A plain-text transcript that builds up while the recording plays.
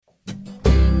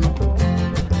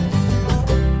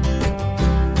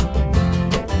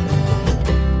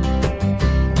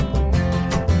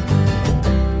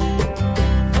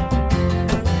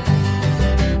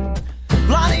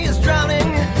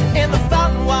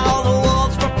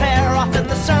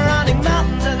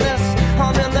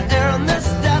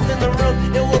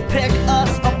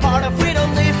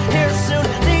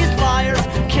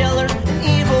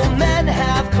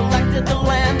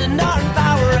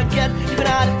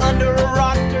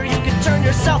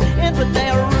yourself in, but they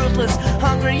are ruthless,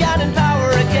 hungry and in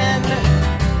power again.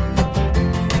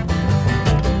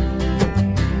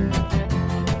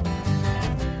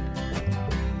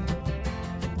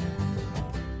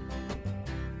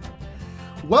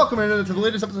 Welcome to the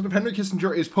latest episode of Henry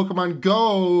Kissinger Is Pokemon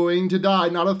Going to Die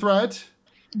Not a Threat?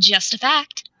 Just a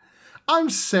fact. I'm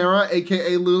Sarah,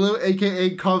 aka Lulu,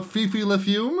 aka Fifi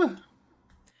Lefume.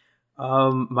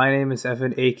 My name is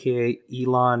Evan, aka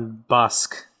Elon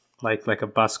Busk. Like a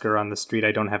busker on the street.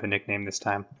 I don't have a nickname this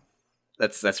time.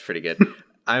 That's pretty good.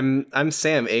 I'm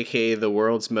Sam, aka the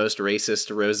world's most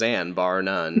racist Roseanne, bar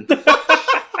none.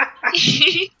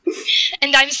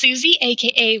 And I'm Susie,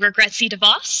 aka Regretsy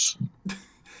DeVos.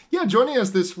 Yeah, joining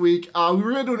us this week, we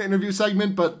were going to do an interview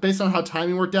segment, but based on how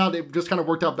timing worked out, it just kind of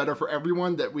worked out better for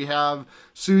everyone that we have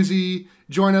Susie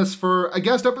join us for a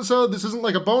guest episode. This isn't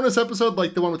like a bonus episode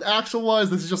like the one with Axel was.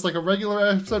 This is just like a regular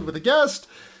episode with a guest.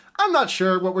 I'm not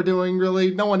sure what we're doing,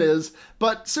 really. No one is.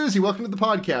 But Susie, welcome to the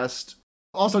podcast.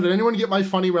 Also, did anyone get my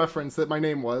funny reference that my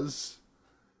name was?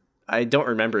 I don't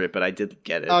remember it, but I did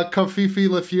get it. Kofifi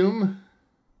Lefume.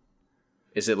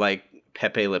 Is it like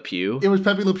Pepe Le Pew? It was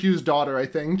Pepe Le Pew's daughter, I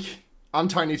think, on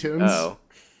Tiny Toons. Oh,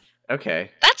 okay.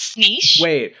 That's niche.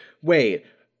 Wait.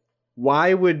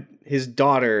 Why would his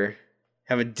daughter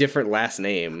have a different last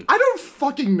name? I don't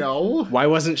fucking know. Why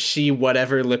wasn't she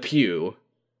whatever Le Pew?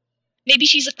 Maybe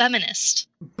she's a feminist.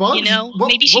 Bugs? You know,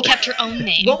 maybe she kept her own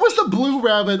name. What was the blue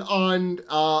rabbit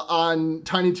on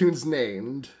Tiny Toons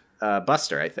named?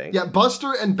 Buster, I think. Yeah,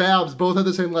 Buster and Babs both have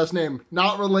the same last name.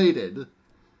 Not related.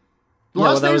 Yeah,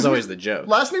 well, that was always the joke.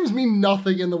 Last names mean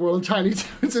nothing in the world of Tiny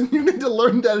Toons, and you need to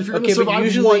learn that if you're going to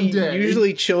survive one day.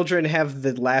 Usually children have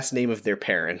the last name of their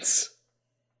parents.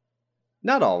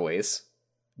 Not always.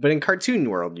 But in cartoon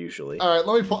world, usually. All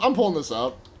right, I'm pulling this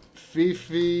up.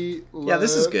 Fifi. Yeah,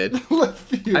 this is good.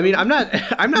 I mean, I'm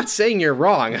not saying you're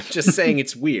wrong. I'm just saying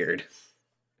it's weird.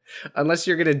 Unless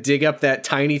you're gonna dig up that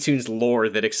Tiny Toons lore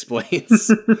that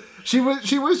explains. she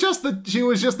was just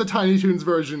the Tiny Toons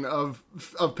version of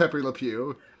Pepe Le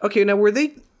Pew. Okay, now were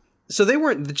they? So they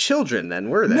weren't the children then,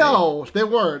 were they? No, they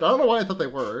weren't. I don't know why I thought they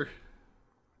were.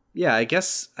 Yeah, I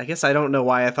guess I don't know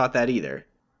why I thought that either.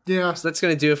 Yeah. So that's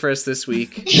gonna do it for us this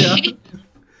week. Yeah.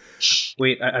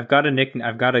 Wait, I've got a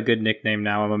good nickname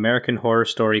now. I'm American Horror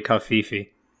Story Kafifi.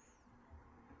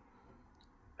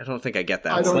 I don't think I get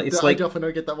that. I definitely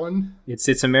don't get that one. It's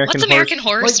American. What's American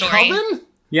Horror like Story? Coven?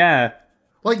 Yeah.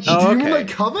 Like, do you mean like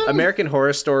Coven? American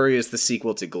Horror Story is the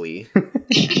sequel to Glee.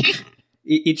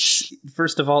 It's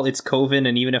first of all, it's Coven,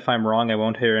 and even if I'm wrong, I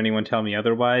won't hear anyone tell me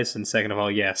otherwise. And second of all,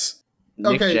 yes.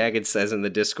 Nick Jagged says in the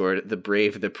Discord, "The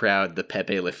brave, the proud, the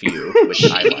Pepe Le Pew," which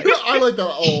I like. I like that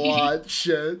a lot.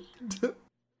 Shit.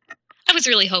 I was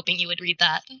really hoping you would read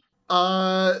that.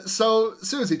 So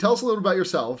Susie, tell us a little about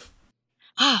yourself.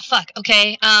 Fuck.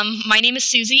 Okay. My name is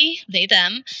Susie, they,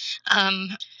 them.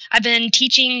 I've been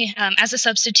teaching as a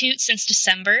substitute since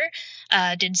December.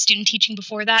 Did student teaching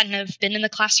before that, and have been in the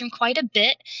classroom quite a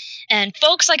bit. And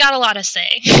folks, I got a lot to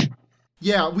say.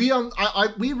 Yeah, we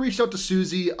reached out to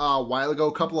Susie a while ago,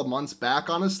 a couple of months back,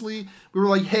 honestly. We were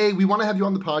like, hey, we want to have you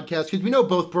on the podcast, because we know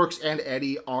both Brooks and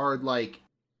Eddie are, like,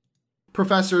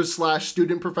 professors /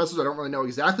 student professors. I don't really know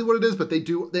exactly what it is, but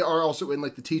they are also in,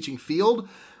 like, the teaching field.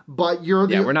 But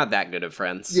we're not that good of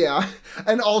friends. Yeah,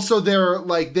 and also they're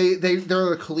like they're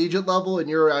at a collegiate level,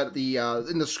 and you're at the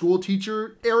in the school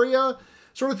teacher area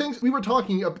sort of things. We were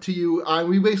talking up to you, and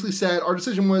we basically said our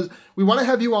decision was we want to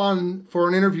have you on for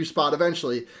an interview spot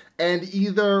eventually, and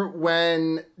either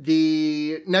when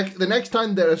the next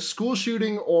time that a school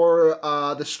shooting or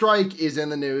the strike is in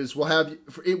the news, we'll have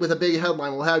you, with a big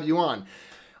headline. We'll have you on.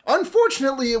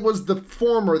 Unfortunately, it was the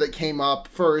former that came up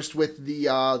first with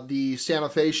the Santa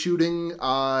Fe shooting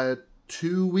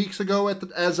 2 weeks ago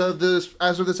as of this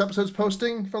episode's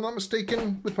posting, if I'm not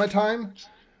mistaken, with my time.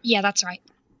 Yeah, that's right.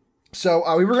 So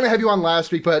we were going to have you on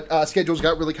last week, but schedules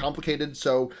got really complicated,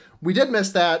 so we did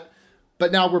miss that.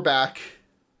 But now we're back.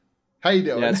 How you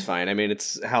doing? Yeah, that's fine. I mean,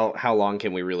 it's how long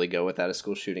can we really go without a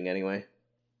school shooting anyway?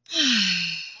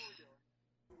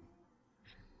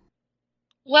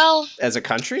 Well, as a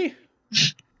country,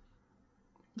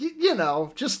 you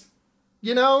know, just,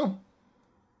 you know,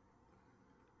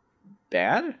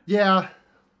 bad. Yeah,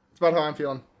 it's about how I'm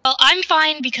feeling. Well, I'm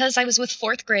fine because I was with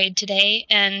 4th grade today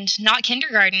and not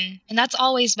kindergarten, and that's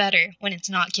always better when it's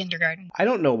not kindergarten. I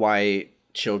don't know why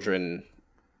children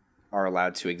are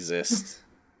allowed to exist.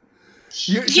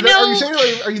 Are you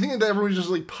thinking that everyone just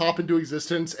like pop into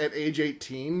existence at age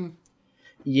 18?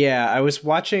 Yeah, I was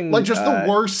watching like just the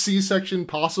worst C-section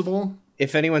possible.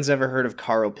 If anyone's ever heard of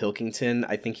Carl Pilkington,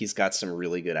 I think he's got some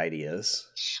really good ideas.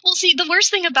 Well, see, the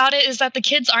worst thing about it is that the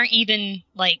kids aren't even,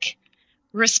 like,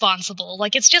 responsible.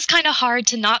 Like, it's just kind of hard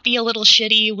to not be a little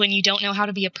shitty when you don't know how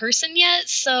to be a person yet.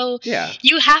 So Yeah.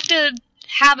 you have to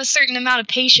have a certain amount of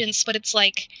patience, but it's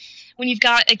like when you've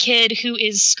got a kid who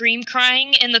is scream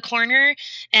crying in the corner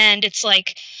and it's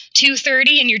like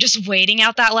 2:30 and you're just waiting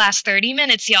out that last 30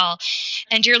 minutes, y'all.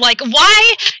 And you're like,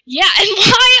 why? Yeah, and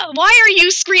why are you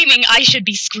screaming? I should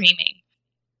be screaming.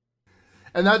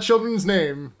 And that children's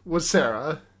name was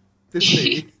Sarah. It's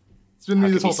me. It's been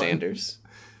me this whole time. Sanders.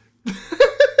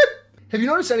 Have you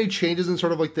noticed any changes in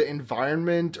sort of like the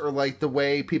environment or like the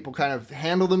way people kind of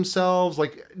handle themselves?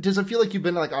 Like, does it feel like you've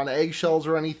been like on eggshells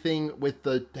or anything with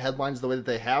the headlines the way that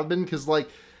they have been? Because like,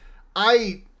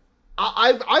 I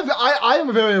am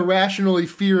a very irrationally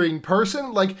fearing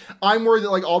person. Like, I'm worried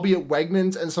that like I'll be at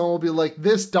Wegmans and someone will be like,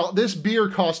 this beer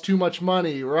costs too much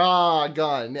money, rah,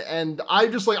 gun. And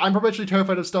I'm perpetually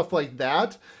terrified of stuff like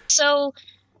that. So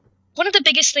one of the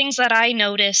biggest things that I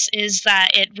notice is that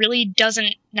it really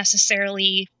doesn't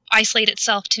necessarily isolate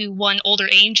itself to one older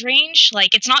age range.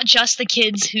 Like, it's not just the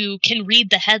kids who can read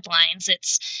the headlines.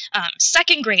 It's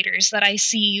second graders that I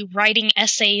see writing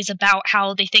essays about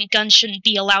how they think guns shouldn't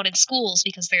be allowed in schools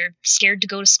because they're scared to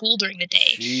go to school during the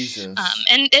day. Jesus.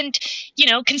 And you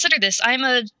know, consider this. I'm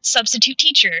a substitute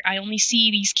teacher. I only see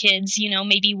these kids, you know,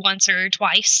 maybe once or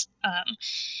twice.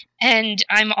 And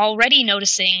I'm already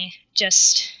noticing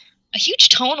just a huge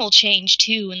tonal change,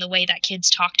 too, in the way that kids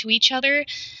talk to each other.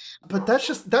 But that's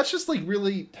just like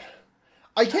really,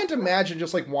 I can't imagine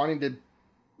just like wanting to,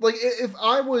 like if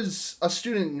I was a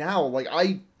student now, like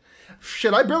I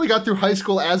barely got through high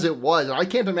school as it was. And I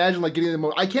can't imagine like getting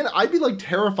I'd be like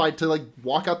terrified to like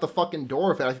walk out the fucking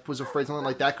door if I was afraid something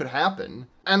like that could happen.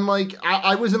 And like,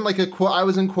 I was in like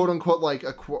quote unquote like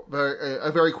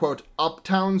a very quote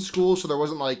uptown school. So there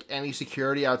wasn't like any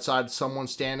security outside, someone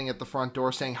standing at the front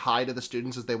door saying hi to the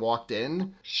students as they walked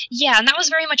in. Yeah, and that was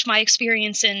very much my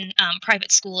experience in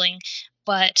private schooling.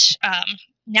 But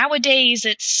nowadays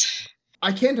it's...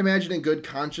 I can't imagine in good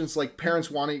conscience, like, parents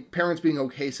being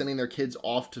okay sending their kids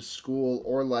off to school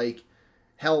or, like,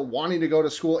 hell, wanting to go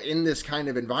to school in this kind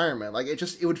of environment. Like,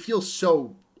 it would feel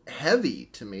so heavy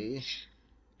to me.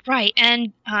 Right,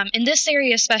 and in this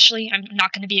area especially, I'm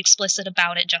not going to be explicit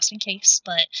about it just in case,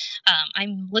 but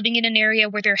I'm living in an area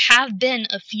where there have been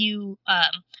a few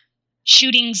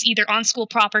shootings either on school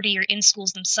property or in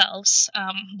schools themselves.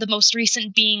 The most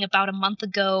recent being about a month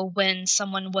ago when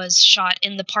someone was shot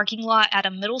in the parking lot at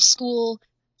a middle school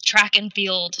track and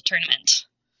field tournament.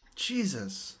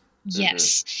 Jesus.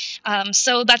 Yes.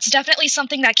 So that's definitely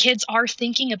something that kids are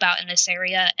thinking about in this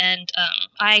area. And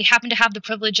I happen to have the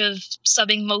privilege of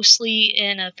subbing mostly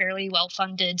in a fairly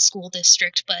well-funded school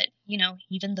district. But, you know,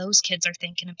 even those kids are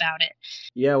thinking about it.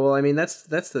 Yeah, well, I mean, that's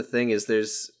the thing is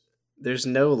there's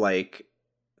no, like,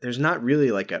 there's not really,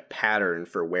 like, a pattern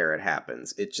for where it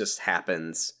happens. It just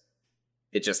happens,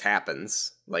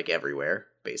 like, everywhere,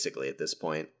 basically, at this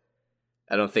point.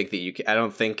 I don't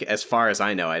think, as far as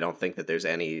I know, I don't think that there's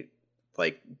any,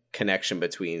 like, connection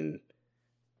between,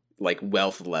 like,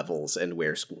 wealth levels and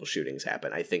where school shootings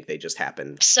happen. I think they just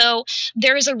happen. So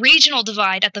there is a regional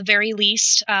divide at the very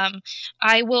least.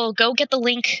 I will go get the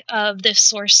link of this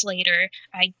source later.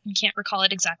 I can't recall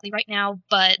it exactly right now,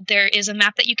 but there is a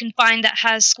map that you can find that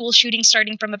has school shootings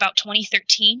starting from about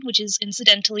 2013, which is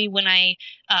incidentally when I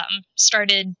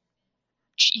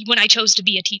chose to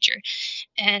be a teacher.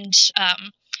 And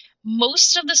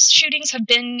most of the shootings have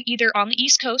been either on the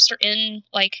East Coast or in,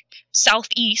 like,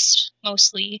 Southeast,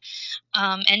 mostly.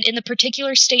 And in the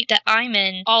particular state that I'm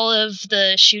in, all of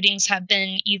the shootings have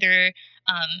been either...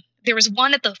 there was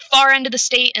one at the far end of the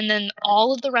state, and then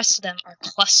all of the rest of them are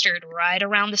clustered right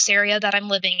around this area that I'm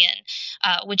living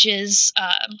in, which is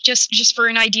just for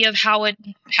an idea of how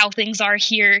things are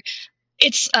here.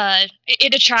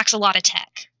 It attracts a lot of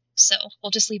tech, so we'll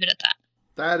just leave it at that.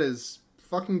 That is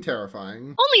fucking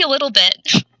terrifying. Only a little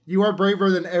bit. You are braver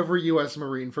than every U.S.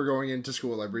 Marine for going into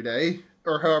school every day,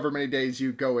 or however many days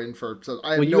you go in for. So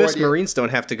I have no U.S. idea. Marines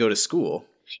don't have to go to school.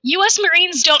 U.S.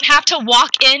 Marines don't have to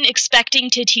walk in expecting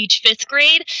to teach 5th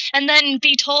grade and then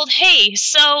be told, hey,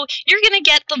 so you're going to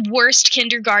get the worst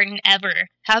kindergarten ever.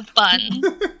 Have fun.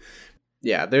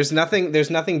 Yeah, there's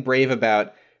nothing brave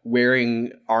about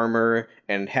wearing armor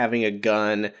and having a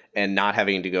gun and not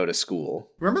having to go to school.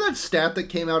 Remember that stat that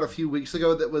came out a few weeks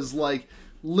ago that was like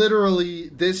literally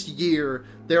this year,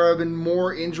 there have been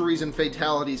more injuries and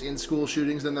fatalities in school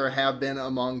shootings than there have been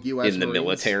among U.S. In the Marines.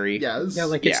 military? Yes. Yeah,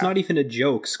 like, it's not even a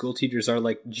joke. School teachers are,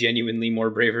 like, genuinely more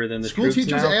braver than the School troops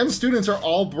teachers now. and students are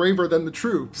all braver than the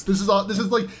troops. This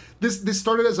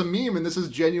started as a meme, and this is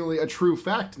genuinely a true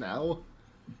fact now.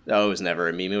 Oh, it was never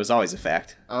a meme. It was always a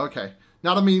fact. Okay.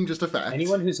 Not a meme, just a fact.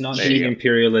 Anyone who's not There you doing go.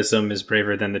 imperialism is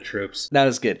braver than the troops. That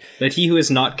was good. Let he who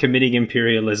is not committing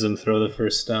imperialism throw the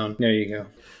first stone. There you go.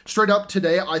 Straight up,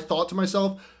 today, I thought to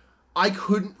myself, I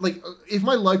couldn't, like, if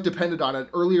my life depended on it,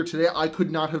 earlier today, I could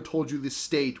not have told you the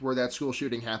state where that school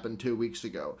shooting happened 2 weeks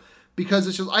ago. Because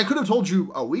it's just, I could have told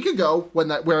you a week ago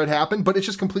where it happened, but it's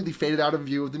just completely faded out of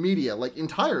view of the media, like,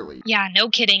 entirely. Yeah, no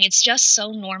kidding. It's just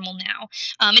so normal now.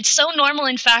 It's so normal,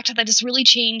 in fact, that it's really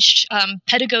changed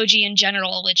pedagogy in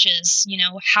general, which is,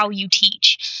 how you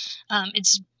teach.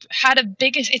 It's had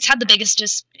the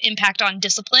biggest impact on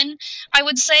discipline, I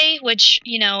would say, which,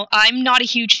 I'm not a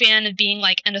huge fan of being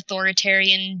like an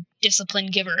authoritarian discipline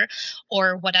giver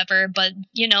or whatever, but,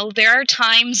 there are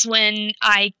times when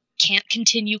I can't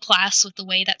continue class with the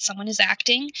way that someone is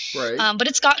acting. Right. But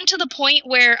it's gotten to the point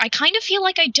where I kind of feel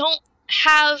like I don't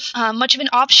have much of an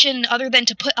option other than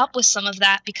to put up with some of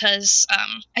that, because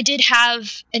I did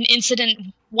have an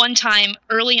incident one time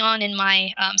early on in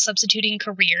my substituting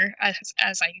career,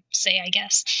 as I say, I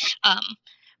guess.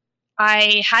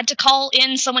 I had to call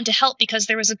in someone to help because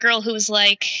there was a girl who was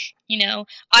like,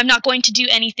 I'm not going to do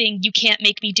anything. You can't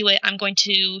make me do it. I'm going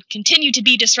to continue to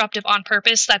be disruptive on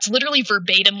purpose. That's literally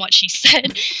verbatim what she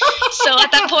said. So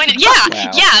at that point,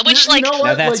 Wow. which You know Now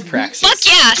what? that's Like, praxis. fuck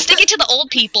yeah, stick it to the old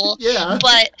people. Yeah.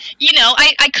 But,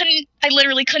 I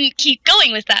literally couldn't keep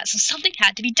going with that. So something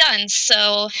had to be done.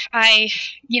 So I,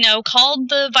 called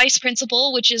the vice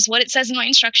principal, which is what it says in my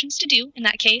instructions to do in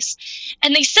that case.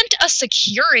 And they sent a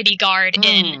security guard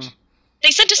in. They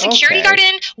sent a security guard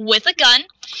in with a gun.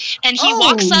 And he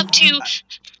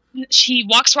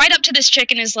walks right up to this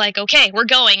chick and is like, okay, we're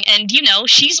going. And,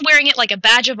 she's wearing it like a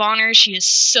badge of honor. She is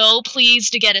so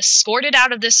pleased to get escorted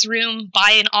out of this room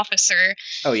by an officer.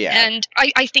 Oh, yeah. And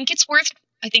I think it's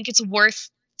worth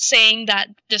saying that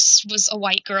this was a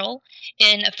white girl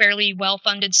in a fairly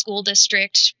well-funded school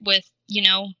district with,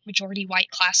 majority white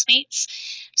classmates.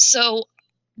 So,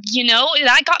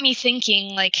 that got me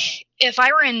thinking, like, if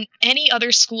I were in any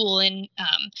other school in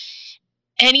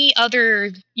any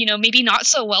other, maybe not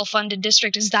so well-funded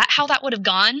district, is that how that would have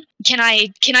gone? Can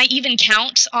I even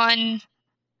count on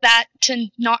that to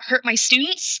not hurt my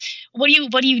students? What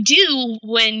do you do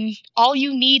when all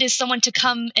you need is someone to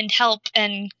come and help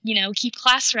and, keep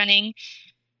class running,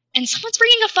 and someone's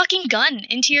bringing a fucking gun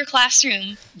into your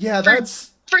classroom? Yeah, that's...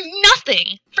 For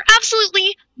nothing. For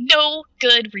absolutely no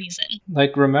good reason.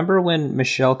 Like, remember when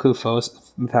Michel Foucault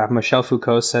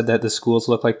said that the schools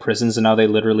look like prisons, and now they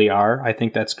literally are? I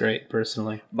think that's great,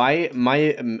 personally. My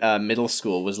middle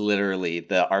school was literally,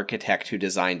 the architect who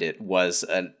designed it was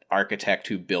an architect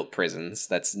who built prisons.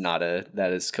 That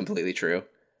is completely true.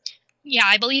 Yeah,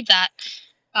 I believe that.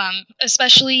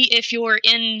 Especially if you're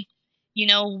in,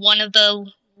 one of the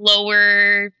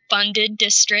lower funded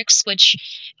districts,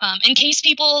 which, in case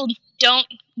people don't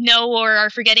know or are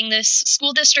forgetting this,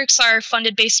 school districts are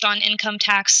funded based on income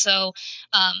tax, so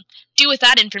do with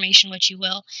that information what you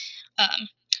will.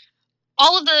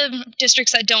 All of the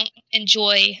districts that don't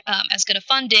enjoy as good of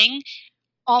funding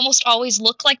almost always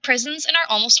look like prisons and are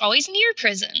almost always near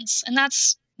prisons, and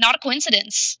that's not a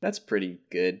coincidence. That's pretty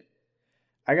good.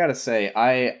 I gotta say,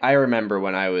 I remember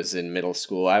when I was in middle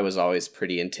school, I was always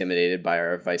pretty intimidated by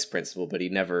our vice principal, but he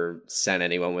never sent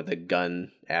anyone with a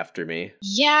gun after me.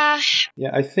 Yeah.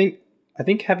 Yeah, I think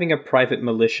having a private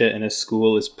militia in a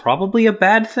school is probably a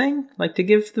bad thing, like, to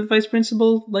give the vice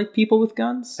principal, like, people with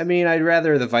guns. I mean, I'd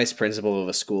rather the vice principal of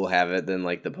a school have it than,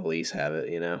 like, the police have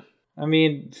it, I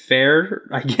mean, fair,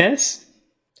 I guess.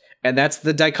 And that's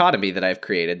the dichotomy that I've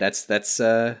created. That's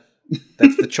the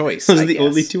choice. Those I are the guess.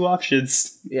 only two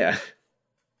options. Yeah.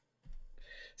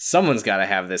 Someone's got to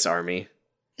have this army.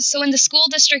 So in the school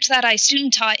district that I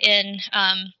student taught in,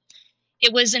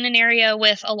 it was in an area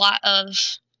with a lot of,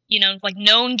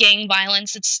 known gang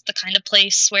violence. It's the kind of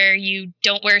place where you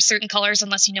don't wear certain colors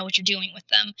unless you know what you're doing with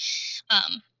them.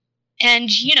 And,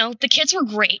 the kids were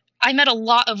great. I met a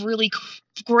lot of really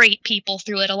great people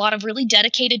through it, a lot of really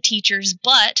dedicated teachers,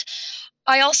 but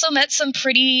I also met some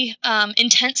pretty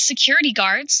intense security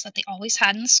guards that they always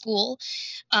had in the school.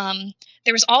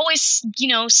 There was always,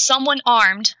 someone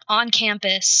armed on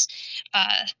campus.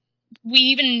 We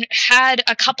even had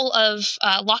a couple of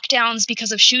lockdowns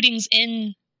because of shootings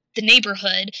in the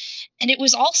neighborhood, and it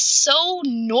was all so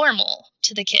normal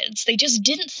to the kids. They just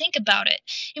didn't think about it.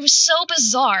 It was so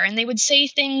bizarre, and they would say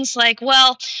things like,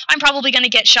 well, I'm probably going to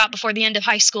get shot before the end of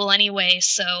high school anyway,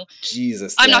 so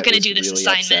Jesus, I'm not going to that do is this really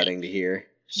assignment. upsetting to hear.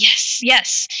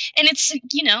 Yes. And it's,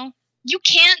 you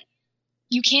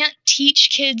can't teach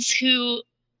kids who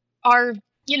are,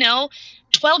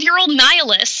 12-year-old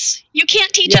nihilists. You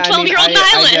can't teach a 12-year-old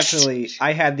nihilist.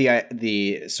 I had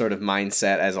the sort of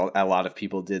mindset, as a lot of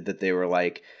people did, that they were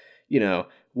like,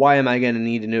 why am I going to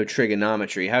need to know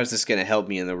trigonometry? How is this going to help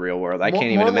me in the real world? I can't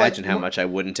even imagine how much I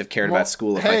wouldn't have cared about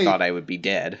school if I thought I would be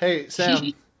dead. Hey,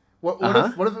 Sam, what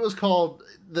if it was called,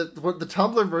 the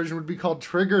Tumblr version would be called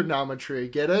trigonometry,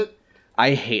 get it?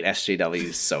 I hate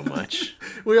SJWs so much.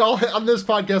 We all, on this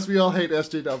podcast, we all hate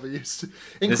SJWs.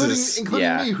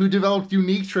 Including me, who developed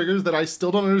unique triggers that I still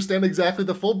don't understand exactly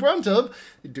the full brunt of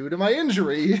due to my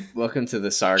injury. Welcome to the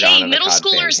Sargon of the middle Cod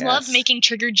schoolers Fancast. love making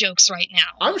trigger jokes right now.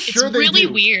 I'm sure it's they really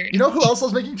do. Weird. You know who else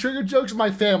loves making trigger jokes?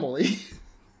 My family.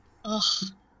 Ugh.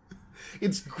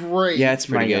 It's great. Yeah, it's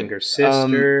pretty My good. younger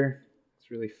sister. It's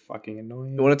really fucking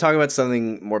annoying. You want to talk about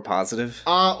something more positive?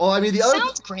 Well, I mean, the other.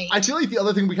 Sounds great. I feel like the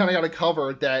other thing we kind of got to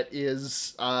cover that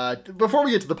is before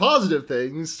we get to the positive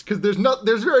things, because there's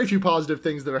very few positive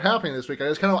things that are happening this week.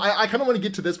 I kind of want to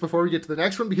get to this before we get to the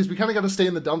next one, because we kind of got to stay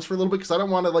in the dumps for a little bit, because I don't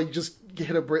want to just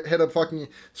hit a fucking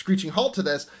screeching halt to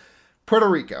this. Puerto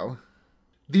Rico,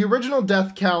 the original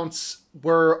death counts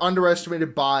were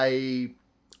underestimated by,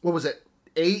 what was it,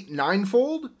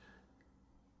 9-fold,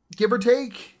 give or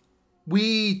take.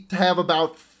 We have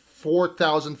about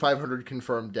 4,500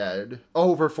 confirmed dead,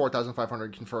 over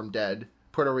 4,500 confirmed dead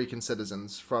Puerto Rican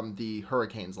citizens from the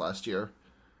hurricanes last year.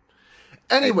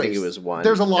 Anyways, I think it was one.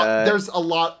 There's a lot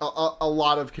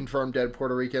of confirmed dead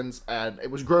Puerto Ricans, and it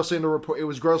was grossly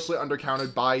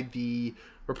undercounted by the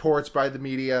reports by the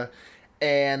media.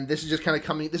 And this is just kind of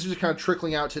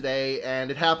trickling out today, and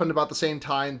it happened about the same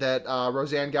time that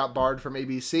Roseanne got barred from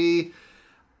ABC.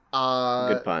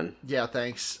 Good pun. Yeah,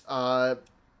 thanks.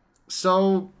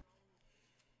 So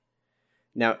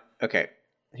now, okay,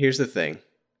 here's the thing.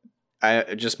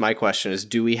 My question is,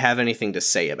 do we have anything to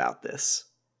say about this?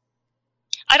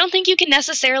 I don't think you can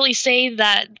necessarily say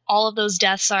that all of those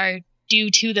deaths are due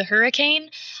to the hurricane.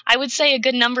 I would say a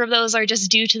good number of those are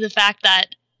just due to the fact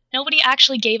that nobody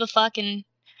actually gave a fuck and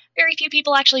very few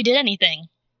people actually did anything.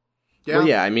 yeah, Well,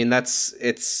 yeah, I mean,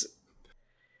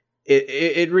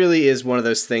 it really is one of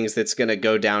those things that's going to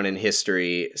go down in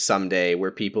history someday,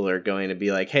 where people are going to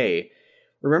be like, hey,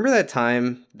 remember that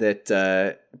time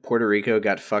that Puerto Rico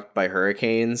got fucked by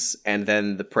hurricanes, and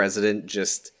then the president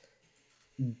just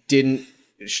didn't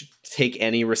take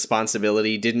any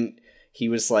responsibility? He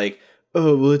was like,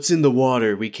 oh, well, it's in the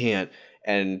water, we can't.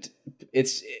 And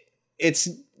it's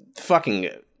fucking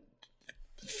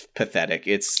pathetic.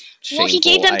 It's shameful. Well, he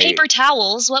gave them paper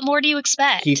towels. What more do you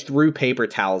expect? He threw paper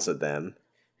towels at them.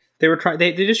 They were trying.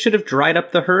 They just should have dried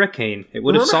up the hurricane. It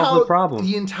would have remember solved the problem.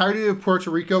 The entirety of Puerto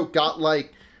Rico got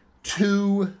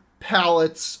 2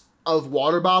 pallets of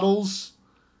water bottles.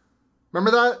 Remember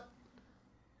that?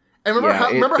 And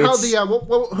remember who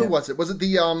was it? Was it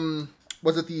the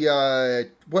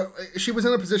she was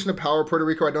in a position of power in Puerto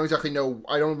Rico. I don't exactly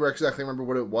remember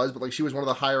what it was, but she was one of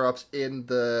the higher ups in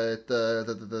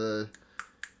the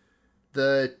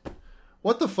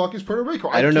what the fuck is Puerto Rico?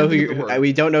 I don't know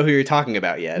we don't know who you're talking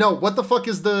about yet. No, what the fuck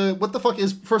is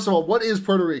first of all, what is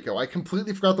Puerto Rico? I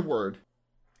completely forgot the word.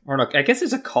 Or no, I guess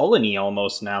it's a colony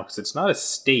almost now, because it's not a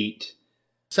state.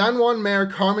 San Juan Mayor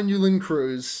Carmen Yulín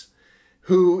Cruz,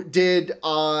 who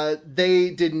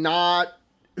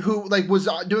was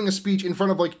doing a speech in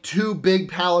front of 2 big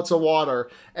pallets of water,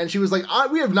 and she was like,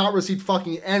 we have not received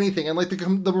fucking anything. And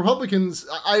the Republicans,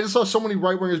 I just saw so many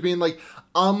right wingers being like,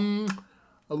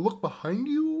 look behind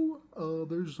you,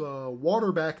 there's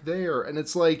water back there, and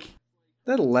it's like,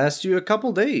 that'll last you a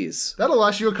couple days. That'll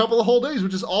last you a couple of whole days,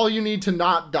 which is all you need to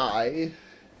not die.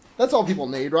 That's all people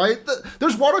need, right?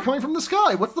 There's water coming from the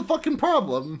sky. What's the fucking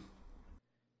problem?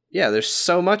 Yeah, there's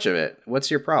so much of it. What's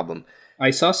your problem?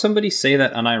 I saw somebody say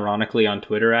that unironically on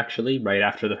Twitter, actually, right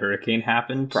after the hurricane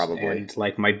happened. Probably.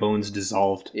 And, my bones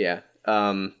dissolved. Yeah.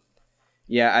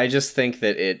 Yeah, I just think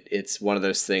that it's one of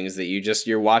those things that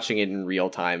you're watching it in real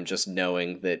time, just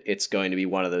knowing that it's going to be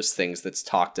one of those things that's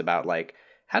talked about,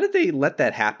 how did they let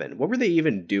that happen? What were they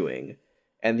even doing?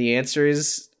 And the answer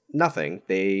is nothing.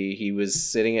 He was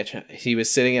sitting at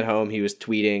home, he was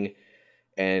tweeting,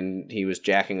 and he was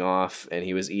jacking off, and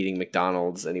he was eating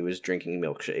McDonald's, and he was drinking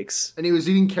milkshakes. And he was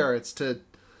eating carrots,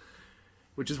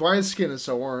 which is why his skin is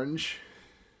so orange.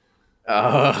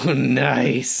 Oh,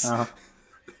 nice.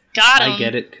 Got him. I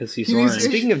get it because he's He needs- orange.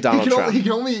 Speaking of Donald Trump. He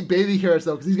can only eat baby carrots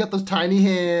though, because he's got those tiny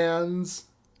hands.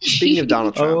 Speaking of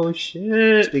Donald Trump. Oh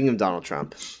shit! Speaking of Donald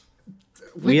Trump.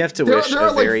 We have to There- wish there are,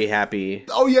 a like- very happy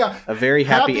Oh yeah, a very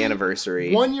happy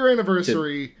anniversary 1 year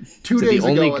anniversary. 2 to days the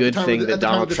only ago. good thing at that the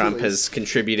time of Donald this Trump release. has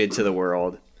contributed to the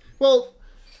world. Well,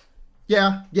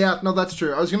 yeah, no, that's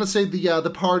true. I was gonna say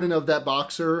the pardon of that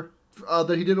boxer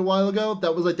that he did a while ago.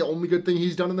 That was like the only good thing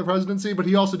he's done in the presidency. But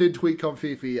he also did tweet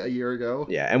Fifi a year ago.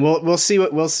 Yeah, and we'll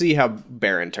see how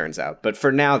Barron turns out. But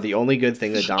for now, the only good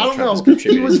thing that I Donald don't Trump has know.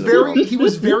 contributed to the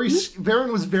world.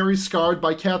 Barron was very scarred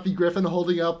by Kathy Griffin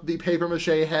holding up the paper mache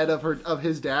head of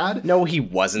his dad. No, he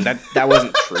wasn't. That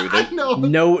wasn't true.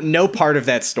 know. No part of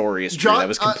that story is true. John- that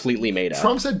was completely made up.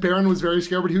 Trump said Barron was very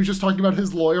scared, but he was just talking about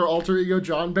his lawyer alter ego,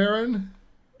 John Barron.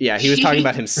 Yeah, he was talking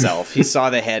about himself. He saw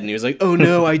the head and he was like, "Oh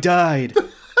no, I died."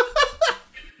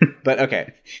 But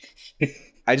okay.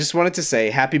 I just wanted to say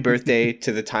happy birthday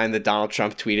to the time that Donald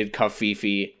Trump tweeted Cuff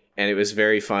Fifi, and it was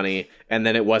very funny, and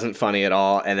then it wasn't funny at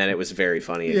all, and then it was very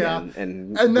funny Yeah. again.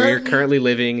 And And we're then- currently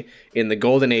living in the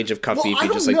golden age of Cuff Well, I Fifi,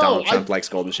 don't just like know. Donald Trump likes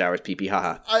golden showers, pee pee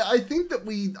haha. I think that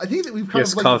we've kind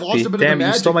Yes, of like Cuff lost Fifi. a bit Damn, of the you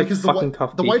magic stole my because fucking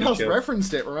Cuff the White Fifi House joke.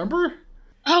 referenced it. Remember?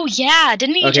 Oh yeah,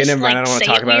 didn't he Okay, just never mind, I like don't wanna say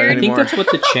talk it about it weird? I think anymore. that's what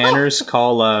the channers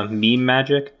call meme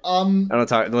magic.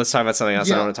 Let's talk about something else.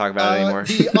 I don't want to talk about it anymore.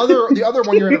 The other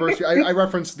 1 year anniversary, I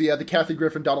referenced the Kathy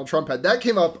Griffin Donald Trump head. That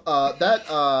came up.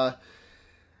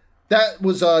 That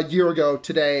was a year ago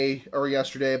today or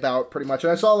yesterday, about pretty much.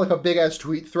 And I saw like a big ass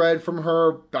tweet thread from her,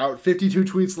 about 52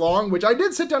 tweets long, which I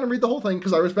did sit down and read the whole thing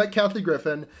because I respect Kathy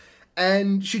Griffin.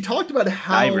 And she talked about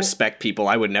how I respect people.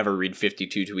 I would never read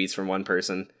 52 tweets from one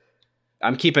person.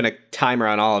 I'm keeping a timer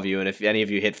on all of you, and if any of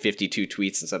you hit 52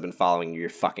 tweets since I've been following you, you're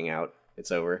fucking out.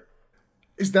 It's over.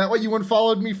 Is that why you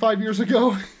unfollowed me 5 years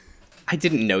ago? I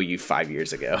didn't know you 5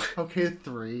 years ago. Okay,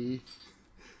 3.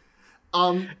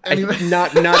 Anyway.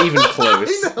 Not even close.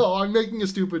 I know, I'm making a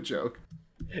stupid joke.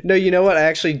 No, you know what? I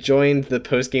actually joined the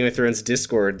post Game of Thrones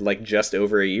Discord like just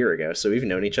over a year ago, so we've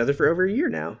known each other for over a year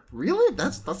now. Really?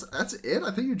 That's it?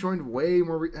 I think you joined way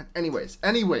more. Anyways,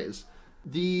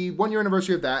 the 1 year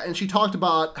anniversary of that, and she talked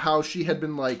about how she had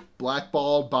been like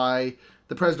blackballed by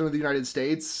the president of the United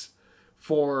States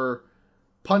for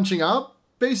punching up,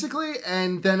 basically,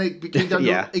 and then it came down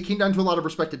Yeah. to, it came down to a lot of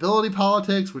respectability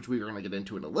politics, which we are going to get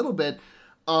into in a little bit.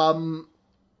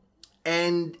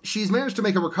 And she's managed to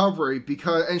make a recovery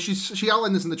because, and she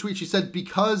outlined this in the tweet. She said,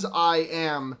 because I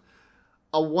am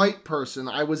a white person,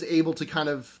 I was able to kind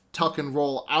of tuck and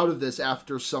roll out of this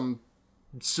after some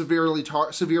severe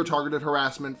targeted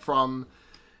harassment from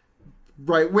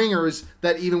right-wingers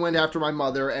that even went after my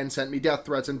mother and sent me death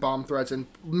threats and bomb threats, and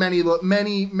many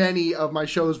of my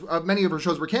shows, many of her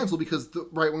shows were canceled because the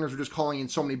right-wingers were just calling in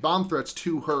so many bomb threats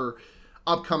to her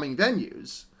upcoming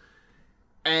venues.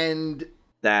 And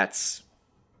That's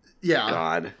yeah,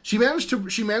 God. She managed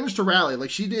to rally. Like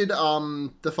she did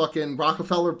the fucking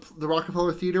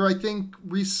Rockefeller Theater, I think,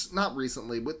 not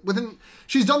recently. Within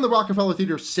she's done the Rockefeller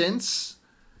Theater since.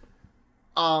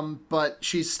 But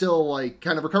she's still like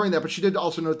kind of recovering that. But she did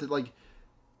also note that like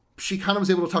she kind of was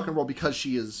able to tuck and roll because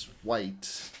she is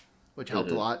white, which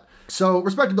helped a lot. So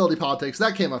respectability politics,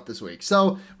 that came up this week.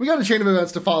 So we got a chain of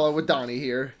events to follow with Donnie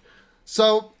here.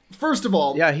 So first of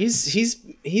all, Yeah, he's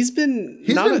been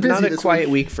He's not been busy a this quiet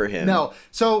week. week for him. No.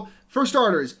 So, for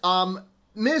starters,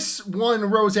 Miss One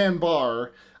Roseanne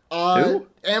Barr, Who?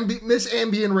 Miss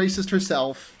Ambien racist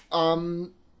herself,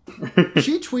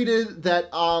 she tweeted that,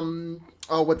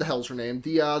 what the hell's her name?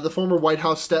 The former White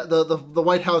House, the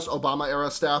White House Obama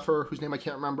era staffer, whose name I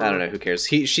can't remember. I don't know. Who cares?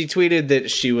 She tweeted that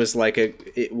she was like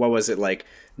what was it, like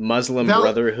Muslim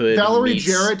Brotherhood Valerie meets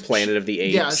Jarrett, Planet of the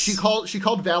Apes. Yeah, she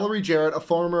called Valerie Jarrett, a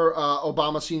former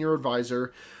Obama senior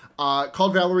advisor,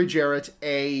 called Valerie Jarrett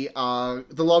the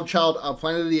love child of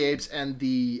Planet of the Apes and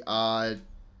the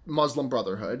Muslim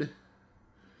Brotherhood.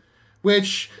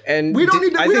 Which And we don't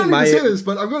need to my- say this,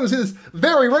 but I'm going to say this: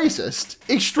 very racist,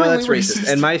 extremely that's racist.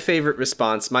 racist. And my favorite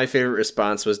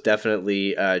response was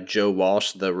definitely Joe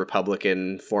Walsh, the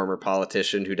Republican former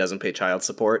politician who doesn't pay child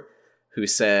support, who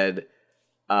said,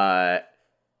 oh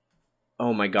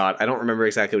my God, I don't remember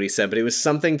exactly what he said, but it was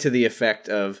something to the effect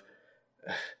of,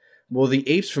 well, the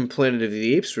apes from Planet of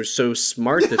the Apes were so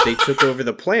smart that they took over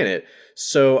the planet.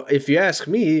 So if you ask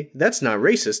me, that's not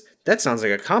racist. That sounds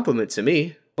like a compliment to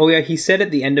me. Oh yeah, he said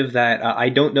at the end of that, I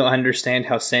don't understand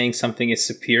how saying something is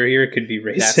superior could be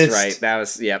racist. That's right.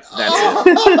 That's it.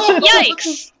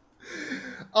 Yikes!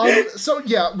 So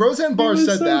yeah, Roseanne Barr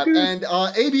said so that, good. and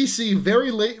ABC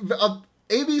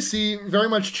ABC very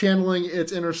much channeling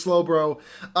its inner Slowbro,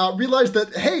 realized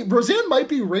that hey, Roseanne might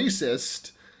be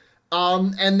racist,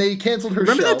 And they canceled her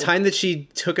Remember show. that time that she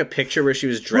took a picture where she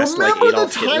was dressed like Remember the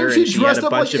Adolf time Hitler she and she had dressed a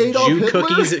up bunch like of Adolf Jew Hitler?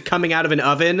 cookies coming out of an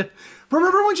oven?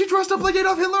 Remember when she dressed up like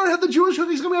Adolf Hitler and had the Jewish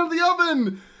cookies coming out of the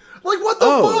oven? Like, what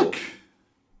the fuck?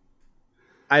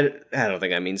 I don't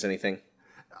think that means anything.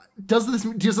 Does this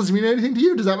mean anything to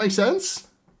you? Does that make sense?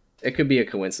 It could be a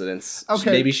coincidence.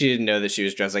 Okay. Maybe she didn't know that she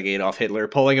was dressed like Adolf Hitler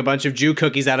pulling a bunch of Jew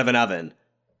cookies out of an oven.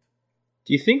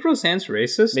 Do you think Roseanne's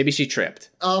racist? Maybe she tripped.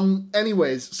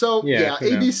 Anyways, so Yeah, who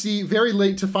knows? ABC very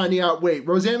late to finding out, wait,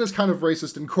 Roseanne is kind of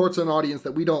racist and courts an audience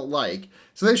that we don't like.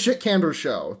 So they shit canned her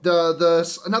show.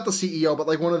 The not the CEO, but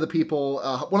like one of the people,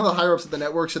 one of the higher ups at the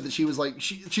network said that she was like,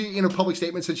 she in a public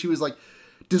statement said she was like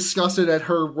disgusted at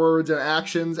her words and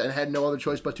actions and had no other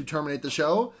choice but to terminate the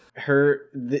show.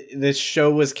 This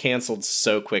show was canceled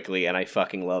so quickly and I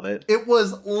fucking love it. It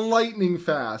was lightning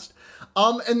fast.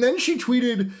 And then she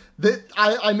tweeted that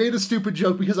I made a stupid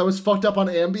joke because I was fucked up on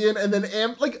Ambien, and then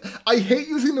I hate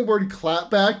using the word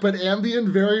clapback, but Ambien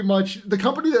very much, the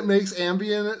company that makes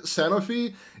Ambien,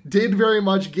 Sanofi, did very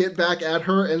much get back at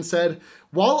her and said,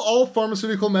 while all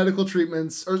pharmaceutical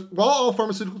treatments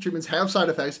have side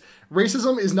effects,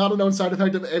 racism is not a known side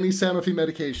effect of any Sanofi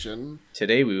medication.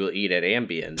 Today we will eat at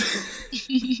Ambien.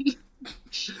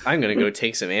 I'm gonna go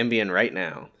take some Ambien right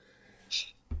now.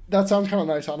 That sounds kind of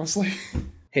nice, honestly.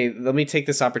 Hey, let me take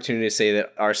this opportunity to say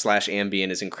that r/Ambien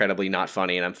is incredibly not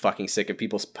funny, and I'm fucking sick of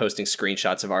people posting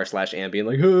screenshots of r/Ambien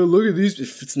like, oh, look at these.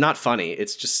 It's not funny.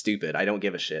 It's just stupid. I don't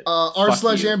give a shit.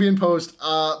 r/Ambien post,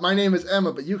 my name is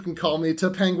Emma, but you can call me to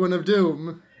Penguin of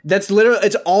Doom. That's literally,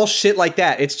 it's all shit like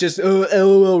that. It's just, oh,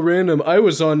 LOL random. I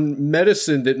was on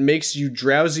medicine that makes you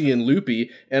drowsy and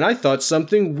loopy, and I thought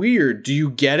something weird. Do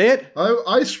you get it?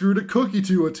 I screwed a cookie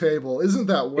to a table. Isn't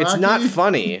that wacky? It's not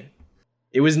funny.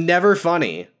 It was never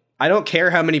funny. I don't care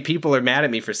how many people are mad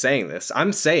at me for saying this.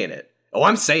 I'm saying it. Oh,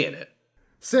 I'm saying it.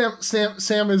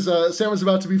 Sam is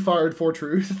about to be fired for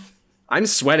truth. I'm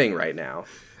sweating right now.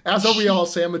 As are we all,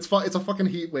 Sam. It's a fucking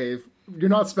heat wave. You're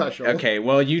not special. Okay,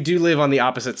 well, you do live on the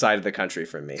opposite side of the country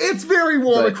from me. It's very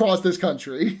warm across this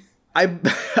country. Anyway,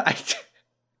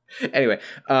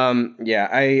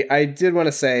 I did want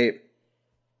to say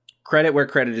credit where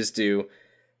credit is due.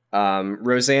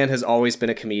 Roseanne has always been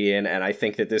a comedian, and I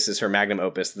think that this is her magnum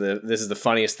opus. This is the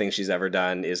funniest thing she's ever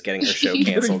done, is getting her show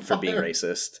canceled for being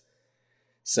racist.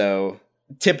 So,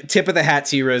 tip of the hat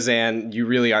to you, Roseanne. You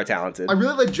really are talented. I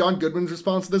really like John Goodman's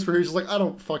response to this, where he's just like,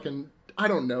 I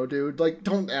don't know, dude. Like,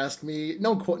 don't ask me.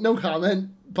 No comment.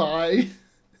 Bye.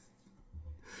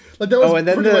 Like, that was and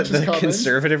then pretty much his the comment.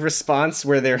 conservative response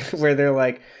where they're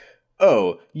like,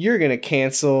 oh, you're gonna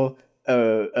cancel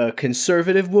a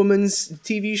conservative woman's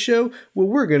TV show? Well,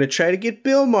 we're gonna try to get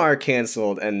Bill Maher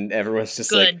canceled, and everyone's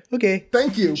just like, okay,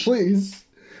 thank you, please.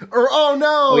 Or oh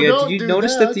no, don't did you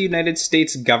notice that the United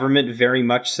States government very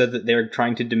much said that they're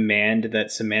trying to demand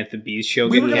that Samantha Bee's show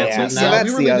get canceled now?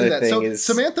 That's the other thing. So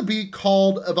Samantha Bee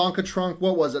called Ivanka Trump,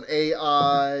 what was it?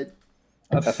 A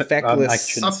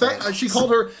feckless. She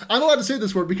called her, I'm allowed to say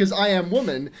this word because I am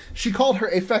woman, she called her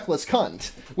a feckless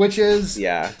cunt, which is,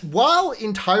 while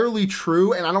entirely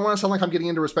true, and I don't want to sound like I'm getting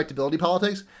into respectability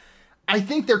politics, I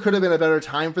think there could have been a better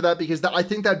time for that, because I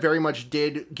think that very much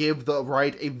did give the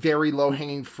right a very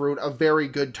low-hanging fruit, a very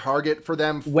good target for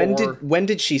them. When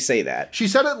did she say that? She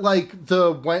said it like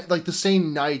the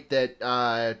same night that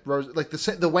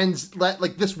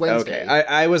this Wednesday. Okay,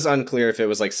 I was unclear if it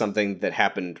was like something that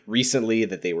happened recently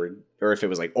that they were, or if it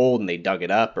was like old and they dug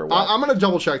it up or what. I'm gonna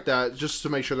double check that just to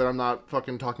make sure that I'm not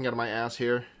fucking talking out of my ass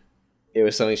here. It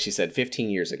was something she said 15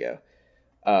 years ago.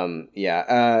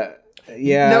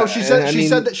 No, she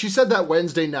said that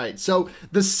Wednesday night. So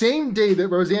the same day that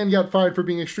Roseanne got fired for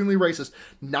being extremely racist.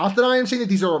 Not that I am saying that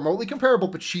these are remotely comparable,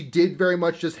 but she did very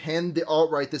much just hand the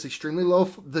alt-right this extremely low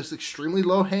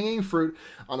hanging fruit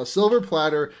on a silver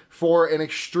platter for an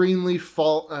extremely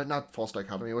for an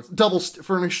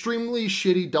extremely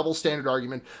shitty double standard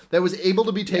argument that was able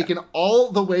to be taken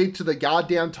all the way to the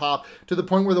goddamn top, to the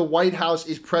point where the White House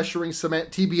is pressuring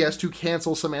TBS to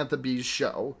cancel Samantha Bee's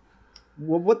show.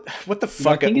 Well, what the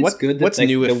fuck? What's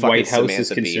new with the White House Samantha is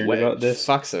concerned Bee? About this?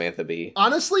 Fuck Samantha Bee.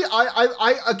 Honestly,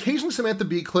 I occasionally Samantha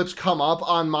Bee clips come up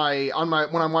on my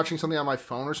when I'm watching something on my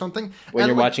phone or something. When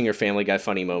you're watching your Family Guy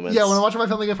funny moments. Yeah, when I'm watching my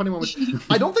Family Guy funny moments.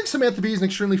 I don't think Samantha Bee is an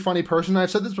extremely funny person. I've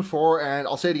said this before, and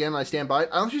I'll say it again, and I stand by it.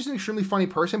 I don't think she's an extremely funny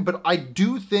person, but I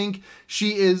do think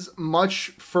she is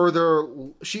much further.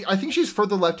 I think she's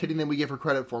further left-hitting than we give her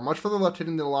credit for. Much further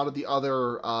left-hitting than a lot of the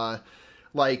other.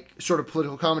 Sort of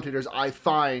political commentators I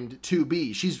find to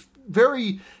be. She's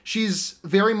very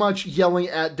much yelling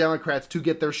at Democrats to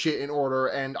get their shit in order,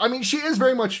 and I mean, she is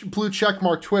very much blue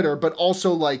checkmark Twitter, but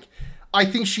also I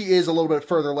think she is a little bit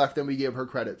further left than we give her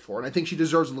credit for, and I think she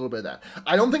deserves a little bit of that.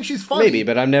 I don't think she's funny. Maybe,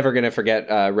 but I'm never going to forget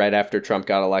right after Trump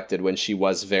got elected when she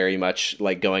was very much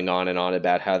like going on and on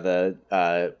about how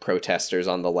the protesters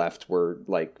on the left were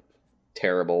like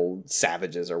terrible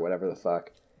savages or whatever the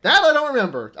fuck. That I don't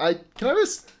remember.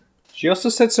 She also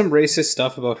said some racist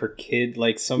stuff about her kid,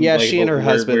 like some. Yeah, like, she and her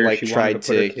husband like tried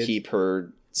to keep keep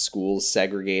her schools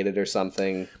segregated or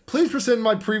something. Please rescind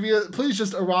my previous. Please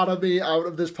just errata me out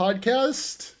of this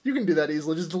podcast. You can do that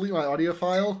easily. Just delete my audio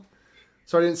file.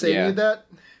 So I didn't say any of that.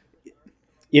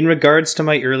 In regards to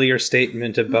my earlier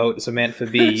statement about Samantha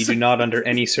Bee, you do not, under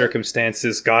any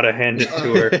circumstances, gotta hand it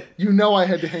to her. You know, I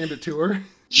had to hand it to her.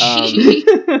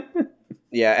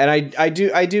 Yeah, and I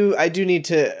do need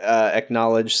to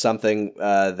acknowledge something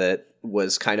that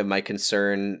was kind of my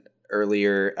concern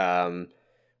earlier,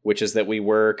 which is that we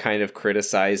were kind of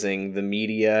criticizing the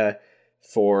media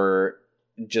for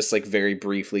just like very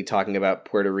briefly talking about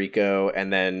Puerto Rico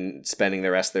and then spending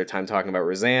the rest of their time talking about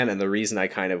Roseanne. And the reason I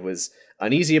kind of was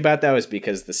uneasy about that was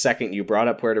because the second you brought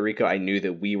up Puerto Rico, I knew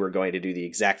that we were going to do the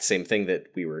exact same thing that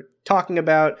we were talking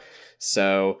about.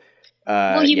 So,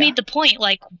 well, you made the point.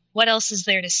 Like, what else is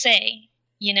there to say?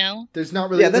 You know, there's not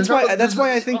really. Yeah, that's why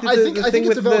I think that I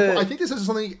think this is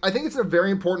something. I think it's a very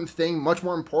important thing, much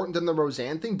more important than the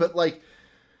Roseanne thing. But like,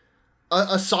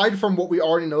 aside from what we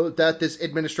already know, that this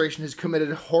administration has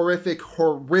committed horrific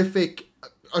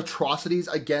atrocities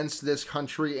against this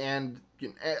country and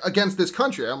against this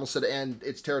country. I almost said and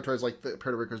its territories, like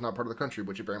Puerto Rico is not part of the country,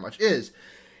 which it very much is.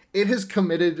 It has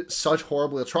committed such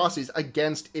horrible atrocities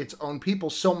against its own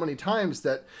people so many times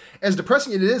that, as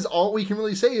depressing as it is, all we can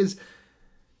really say is,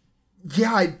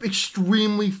 yeah, it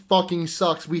extremely fucking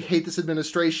sucks. We hate this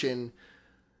administration.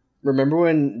 Remember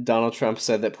when Donald Trump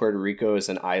said that Puerto Rico is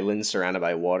an island surrounded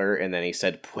by water, and then he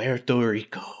said Puerto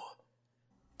Rico?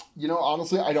 You know,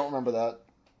 honestly, I don't remember that.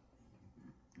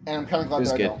 And I'm kind of glad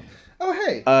that I don't. Oh,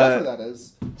 hey, that's what that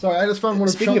is. Sorry, I just found one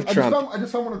of I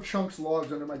just found one of Chunk's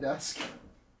logs under my desk.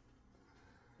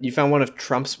 You found one of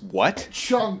Trump's what?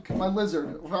 Chunk, my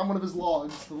lizard. I found one of his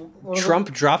logs.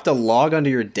 Trump dropped a log under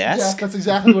your desk? Yes, that's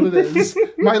exactly what it is.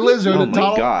 My lizard. Oh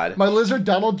my God. My lizard,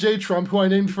 Donald J. Trump, who I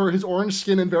named for his orange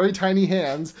skin and very tiny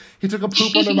hands. He took a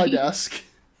poop under my desk.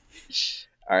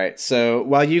 All right, so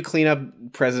while you clean up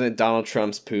President Donald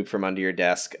Trump's poop from under your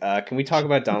desk, can we talk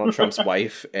about Donald Trump's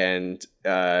wife and...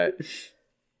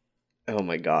 Oh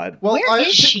my God! Well, where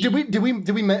is she? We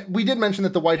did mention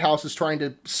that the White House is trying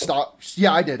to stop.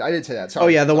 Yeah, I did say that. Sorry. Oh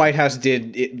yeah, the White House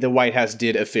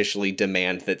did officially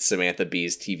demand that Samantha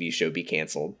Bee's TV show be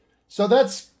canceled. So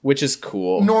which is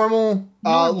cool. Normal.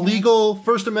 Legal.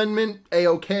 First Amendment.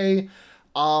 A-OK.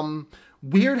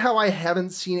 Weird how I haven't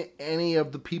seen any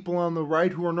of the people on the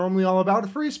right who are normally all about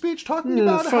free speech talking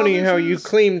about. Funny how you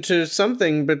claim to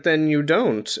something but then you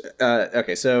don't.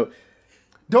 Okay, so.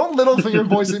 Don't Littlefinger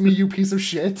voice at me, you piece of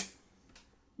shit.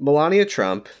 Melania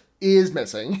Trump is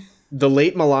missing. The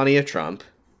late Melania Trump.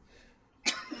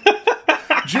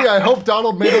 Gee, I hope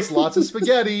Donald made us lots of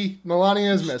spaghetti.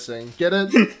 Melania is missing. Get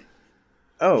it?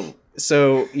 Oh,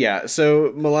 so yeah.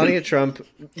 So Melania Trump,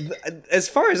 as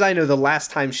far as I know, the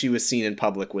last time she was seen in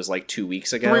public was like 2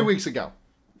 weeks ago. 3 weeks ago.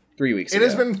 3 weeks ago. It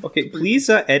has been... Okay, please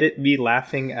edit me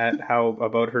laughing at how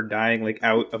about her dying like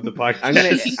out of the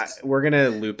podcast. We're gonna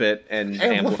loop it and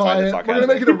amplify the fuck out of it. We're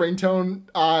gonna make it a ringtone.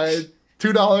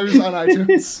 $2 on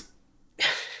iTunes.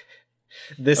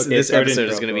 This episode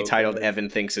is gonna be titled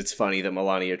 "Evan Thinks It's Funny That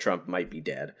Melania Trump Might Be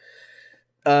Dead."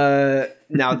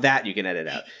 Now that you can edit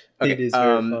out. Okay, it is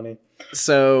very funny.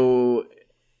 So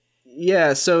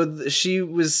yeah, she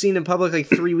was seen in public like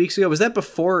 3 weeks ago. Was that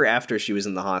before or after she was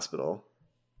in the hospital?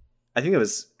 I think it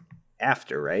was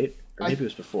after, right? Or maybe it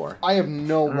was before. I have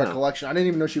no recollection. I didn't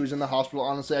even know she was in the hospital,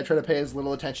 honestly. I try to pay as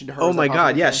little attention to her. Oh my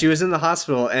God, yeah. She was in the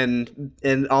hospital,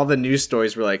 and all the news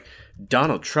stories were like,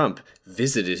 Donald Trump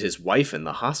visited his wife in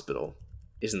the hospital.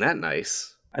 Isn't that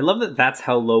nice? I love that that's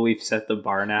how low we've set the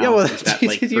bar now. Yeah, well, that,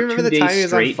 like, did you remember the time he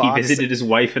was on Fox? He visited his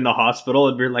wife in the hospital,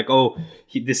 and we're like, oh,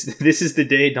 this is the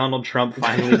day Donald Trump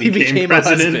finally became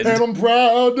president. And I'm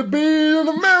proud to be an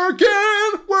American.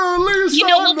 Well, at least you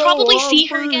know, we'll probably see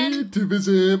her again. To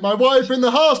visit my wife in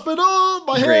the hospital.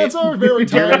 My hands are very tired.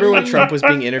 Do you remember when Trump was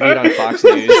being interviewed on Fox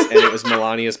News, and it was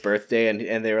Melania's birthday,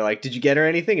 and they were like, did you get her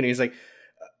anything? And he was like,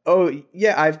 oh,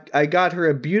 yeah, I got her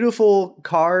a beautiful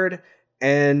card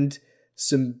and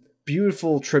some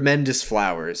beautiful, tremendous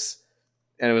flowers.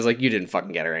 And it was like, you didn't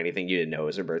fucking get her anything. You didn't know it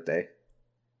was her birthday.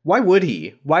 Why would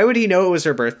he? Why would he know it was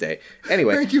her birthday?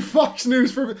 Anyway. Thank you, Fox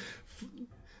News, for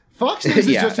Fox News is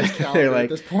just his calendar they're like, at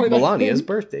this point. Melania's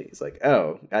birthday. He's like,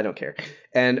 oh, I don't care.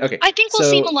 And okay, I think we'll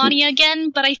see Melania again,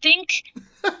 but I think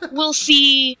we'll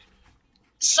see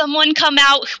someone come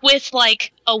out with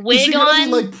like a wig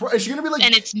on, is she gonna be like?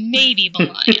 and it's maybe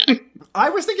Melania.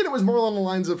 I was thinking it was more along the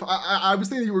lines of. I was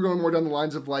thinking you were going more down the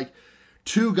lines of like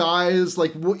two guys,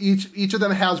 like each of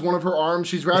them has one of her arms.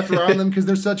 She's wrapped around them because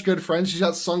they're such good friends. She's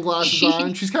got sunglasses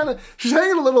on. She's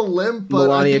hanging a little limp. But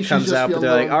Melania comes out, but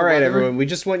they're like, "All right, everyone, we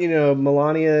just want you to know,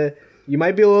 Melania. You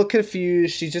might be a little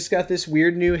confused. She's just got this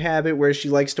weird new habit where she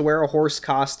likes to wear a horse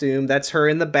costume. That's her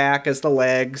in the back as the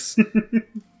legs."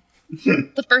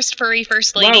 The first furry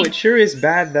first lady. Wow, it sure is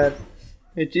bad that.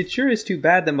 It sure is too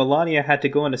bad that Melania had to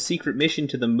go on a secret mission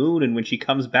to the moon, and when she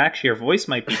comes back, her voice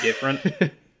might be different.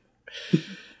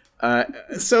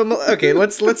 Okay,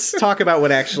 let's talk about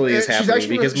what actually is happening,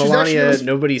 because Melania,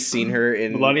 nobody's seen her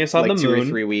in Melania's on like the 2 moon. or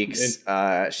 3 weeks.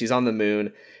 She's on the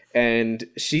moon, and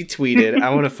she tweeted.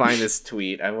 I want to find this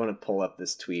tweet. I want to pull up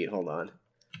this tweet. Hold on.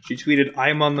 She tweeted, "I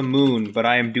am on the moon, but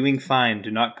I am doing fine.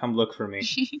 Do not come look for me."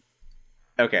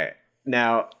 Okay,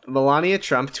 now Melania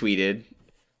Trump tweeted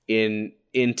in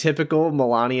typical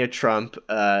Melania Trump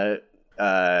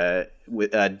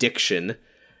diction.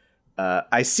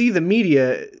 I see the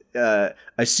media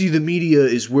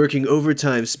is working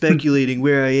overtime speculating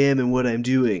where I am and what I'm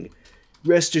doing.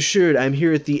 Rest assured, I'm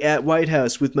here at the White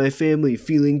House with my family,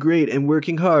 feeling great and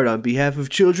working hard on behalf of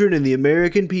children and the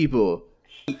American people.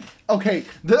 Okay,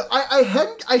 I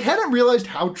hadn't realized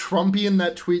how Trumpian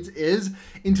that tweet is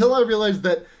until I realized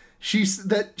that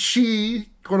she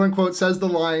quote unquote says the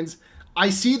lines,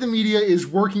 "I see the media is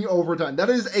working overtime." That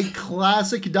is a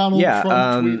classic Donald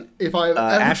Trump tweet. If I've ever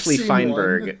Ashley seen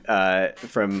Feinberg one.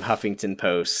 From Huffington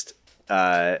Post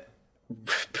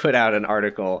put out an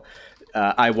article.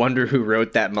 I wonder who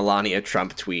wrote that Melania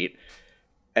Trump tweet,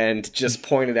 and just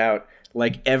pointed out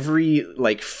like every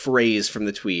like phrase from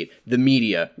the tweet. The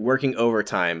media working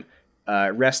overtime.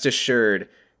 Rest assured,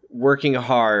 working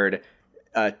hard.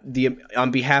 On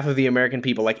behalf of the American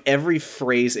people, like every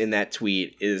phrase in that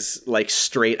tweet is like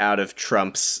straight out of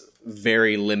Trump's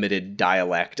very limited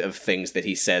dialect of things that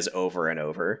he says over and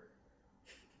over.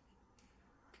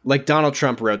 Like Donald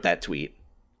Trump wrote that tweet,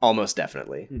 almost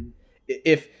definitely.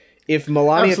 Mm-hmm. If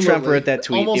Melania Trump wrote that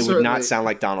tweet, it would not sound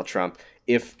like Donald Trump.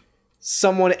 If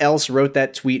someone else wrote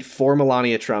that tweet for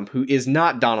Melania Trump, who is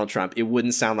not Donald Trump, it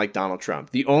wouldn't sound like Donald Trump.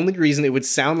 The only reason it would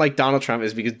sound like Donald Trump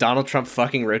is because Donald Trump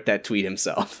fucking wrote that tweet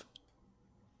himself.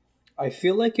 I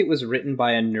feel like it was written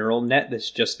by a neural net that's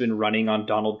just been running on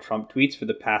Donald Trump tweets for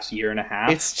the past year and a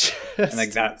half. It's just... And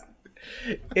like that.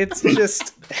 It's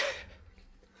just...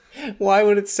 Why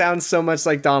would it sound so much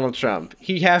like Donald Trump?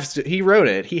 He wrote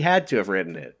it. He had to have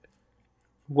written it.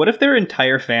 What if their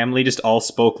entire family just all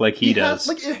spoke like he does?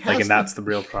 And that's the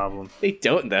real problem. They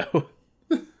don't, though.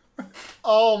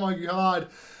 Oh my god.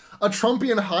 A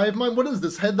Trumpian hive mind? What is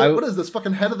this? What is this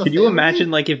fucking head of the family? Can you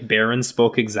imagine like if Barron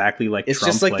spoke exactly like it's Trump?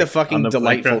 It's just like the fucking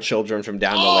delightful children from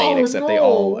down the lane, except they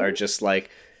all are just like...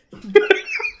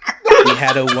 We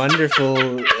had a wonderful,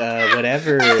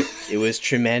 whatever. It was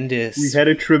tremendous. We had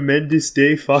a tremendous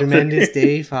day, Father. Tremendous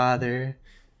day, Father.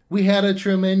 We had a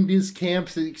tremendous camp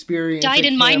experience. Died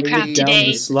in Minecraft today.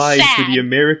 Down the slide for the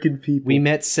American people. We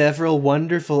met several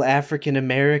wonderful African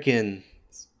Americans.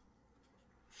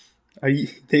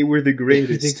 They were the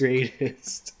greatest. The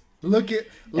greatest. Look at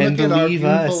our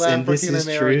beautiful African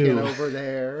American over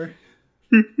there.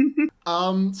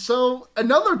 So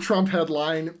another Trump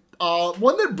headline,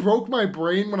 one that broke my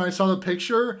brain when I saw the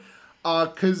picture,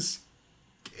 because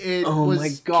it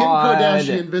was Kim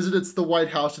Kardashian visited the White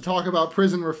House to talk about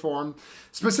prison reform.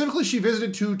 Specifically, she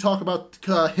visited to talk about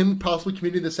him possibly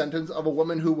commuting the sentence of a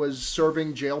woman who was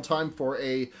serving jail time for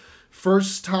a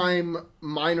first-time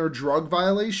minor drug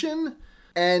violation.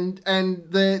 And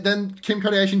then Kim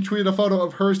Kardashian tweeted a photo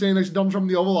of her standing next to Donald Trump in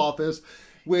the Oval Office,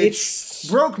 which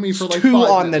broke me for like 5 minutes.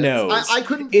 On the nose. I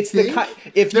couldn't it's think.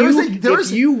 If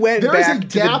you went back to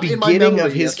the beginning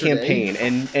of his campaign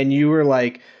and you were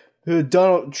like,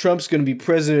 Donald Trump's going to be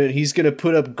president, he's going to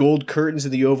put up gold curtains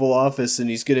in the Oval Office and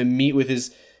he's going to meet with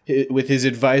his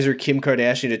advisor Kim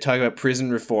Kardashian to talk about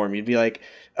prison reform, you'd be like,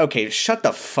 okay, shut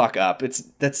the fuck up.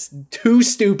 That's too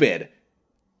stupid.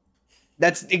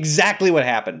 That's exactly what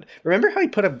happened. Remember how he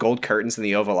put up gold curtains in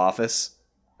the Oval Office?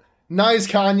 Nice,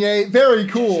 Kanye. Very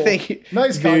cool. Thank you.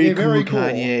 Nice, Kanye. Very cool.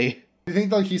 Kanye. I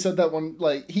think like he said that one,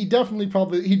 like he definitely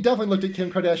looked at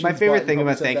Kim Kardashian. My favorite thing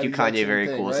about thank you, Kanye, very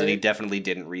cool, is that he definitely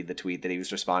didn't read the tweet that he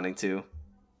was responding to.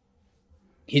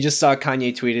 He just saw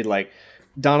Kanye tweeted like,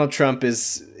 Donald Trump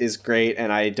is great,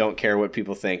 and I don't care what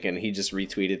people think. And he just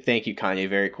retweeted, "Thank you, Kanye,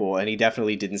 very cool." And he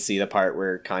definitely didn't see the part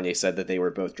where Kanye said that they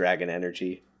were both dragon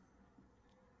energy.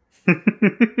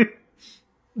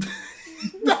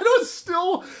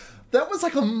 That was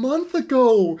like a month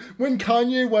ago when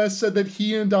Kanye West said that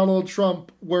he and Donald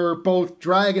Trump were both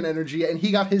dragon energy, and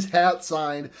he got his hat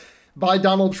signed by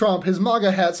Donald Trump, his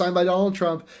MAGA hat signed by Donald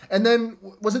Trump. And then,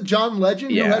 was it John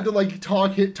Legend who had to like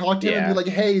talk to him and be like,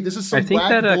 "Hey, this is some I think whack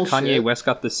that bullshit." Kanye West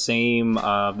got the same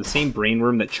brain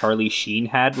worm that Charlie Sheen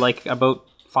had like about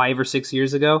 5 or 6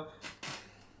 years ago.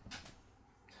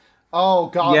 Oh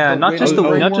God! Yeah, not just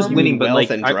winning, but like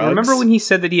and I drugs? remember when he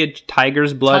said that he had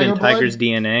tiger's blood and Tiger blood? tiger's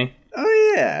DNA.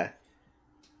 Oh yeah.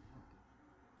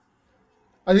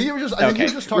 I think he was just. I think he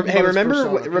was just talking Hey, about remember his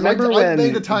persona, 'cause remember I've when made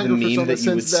a the tiger meme persona that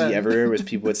you would since then. see everywhere was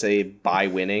people would say "by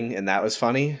winning," and that was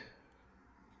funny.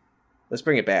 Let's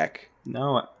bring it back.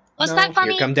 No, Was that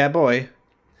funny? Here come that boy.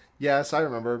 Yes, I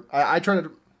remember. I try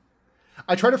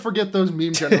to forget those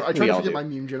meme generator. I try We to all forget do. my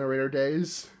meme generator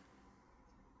days.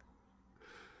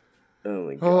 Oh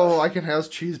my god! Oh, I can have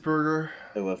cheeseburger.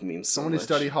 I love memes so, So many much.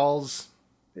 study halls.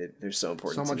 They're so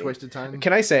important. So to much me. wasted time.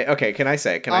 Can I say? Okay. Can I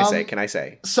say? So Can I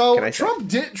say?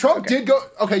 Trump did go.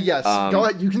 Okay, yes. Go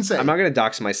ahead. You can say. I'm not going to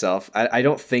dox myself. I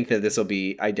don't think that this will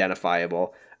be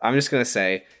identifiable. I'm just going to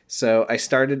say. So I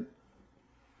started.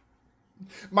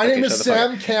 My name shut is the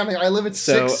fuck Sam Canning. I live at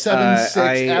So 676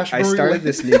 Ashbury I started Lane.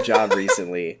 this new job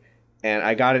recently, and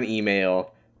I got an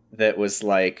email that was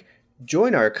like,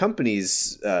 "Join our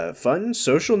company's fun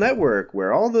social network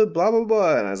where all the blah blah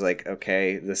blah." And I was like,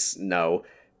 "Okay, no,"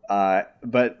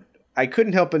 but I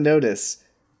couldn't help but notice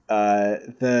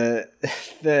the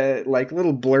like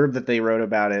little blurb that they wrote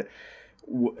about it.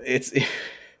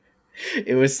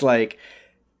 It was like,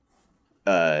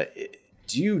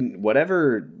 do you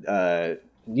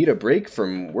need a break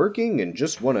from working and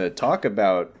just want to talk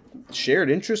about shared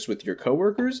interests with your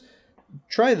coworkers?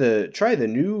 Try the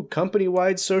new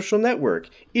company-wide social network.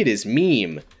 It is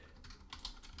Meme.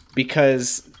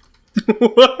 Because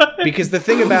the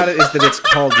thing about it is that it's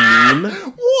called Meme.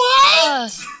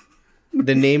 What?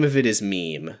 The name of it is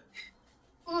Meme.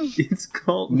 it's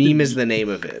called Meme is the name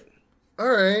of it. All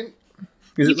right.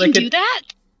 Is You it can like do that?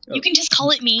 You can just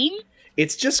call it meme?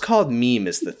 It's just called Meme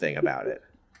is the thing about it.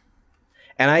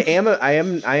 And I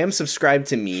am subscribed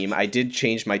to Meme. I did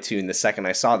change my tune the second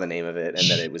I saw the name of it and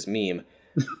that it was Meme.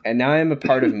 And now I am a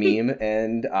part of Meme,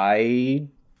 and I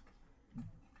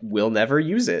will never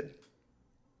use it.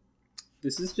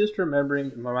 This is just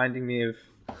reminding me of.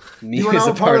 You Meme are is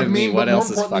now a part of Meme, me. but What more else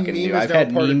is importantly, fucking Meme new? is I've now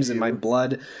had part of memes in you. my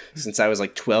blood since I was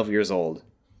like 12 years old.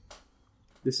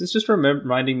 This is just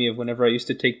reminding me of whenever I used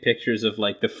to take pictures of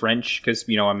like the French, because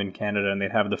I'm in Canada and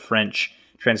they'd have the French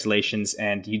translations,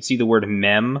 and you'd see the word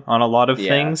meme on a lot of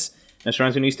things. And so I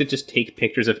used to just take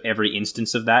pictures of every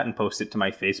instance of that and post it to my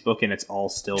Facebook, and it's all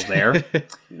still there.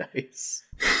 Nice.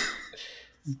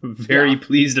 Very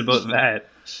pleased about that.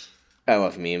 I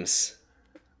love memes.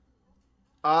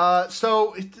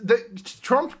 So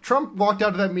Trump walked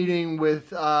out of that meeting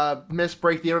with Miss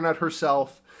Break the Internet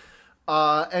herself,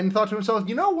 and thought to himself,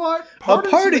 you know what? Pardon,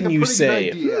 seems like a you pretty say?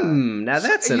 good idea. Now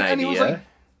that's an And he was idea. like,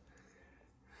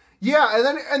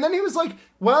 yeah, and then he was like,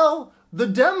 well, the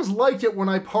Dems liked it when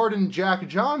I pardoned Jack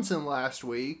Johnson last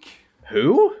week.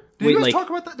 Who? Did you guys talk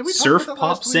about that? Did we surf talk about that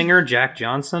pop last week? singer Jack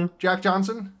Johnson? Jack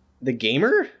Johnson? The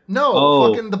gamer? No,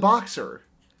 Oh. fucking the boxer.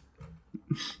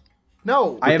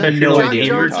 No, I have Jack no Johnson, idea what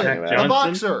you're talking Jack about. the Johnson?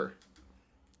 boxer.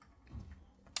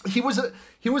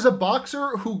 He was a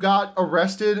boxer who got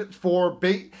arrested for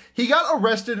being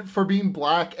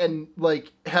black and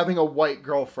like having a white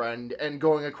girlfriend and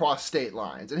going across state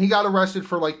lines, and he got arrested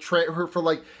for like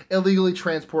illegally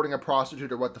transporting a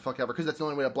prostitute or what the fuck ever, because that's the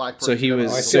only way a black person. So he can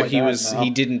was. go. So like he that was. now.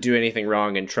 He didn't do anything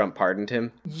wrong, and Trump pardoned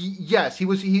him. Yes, he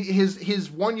was.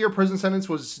 His 1 year prison sentence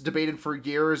was debated for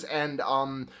years, and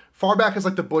far back as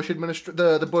like the Bush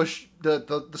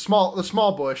the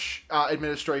small Bush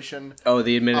administration. Oh,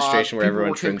 the administration where people everyone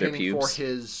were trimmed their campaigning pubes. for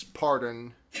his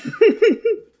pardon.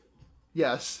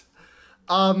 Yes.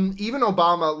 Even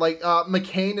Obama, like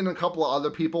McCain and a couple of other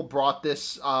people brought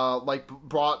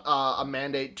a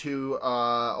mandate to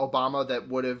Obama that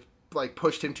would have like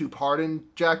pushed him to pardon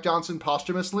Jack Johnson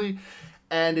posthumously,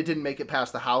 and it didn't make it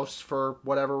past the House for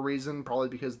whatever reason, probably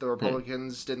because the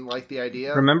Republicans didn't like the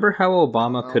idea. Remember how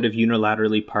Obama could have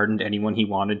unilaterally pardoned anyone he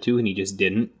wanted to, and he just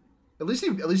didn't? At least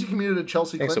he commuted a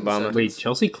Chelsea Thanks, Clinton Obama. sentence. Wait,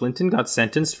 Chelsea Clinton got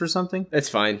sentenced for something? That's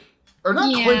fine. Or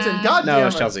not Yeah. Clinton. God No, damn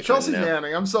it's it. Chelsea Chelsea Clinton, no.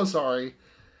 Manning. I'm so sorry.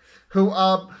 Who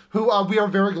we are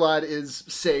very glad is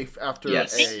safe after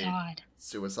Yes. Thank a God.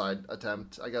 suicide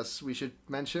attempt. I guess we should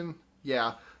mention.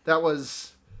 Yeah. That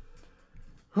was.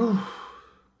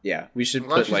 Yeah, we should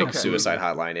Glad put she's like okay. suicide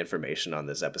hotline information on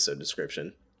this episode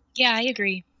description. Yeah, I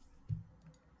agree.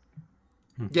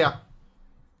 Yeah.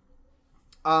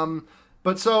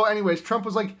 But so, anyways, Trump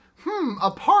was like,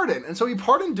 a pardon. And so he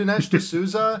pardoned Dinesh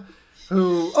D'Souza,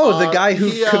 who... the guy who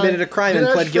committed a crime and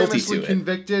Dinesh pled guilty famously to it.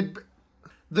 Convicted.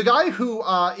 The guy who,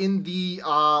 in the,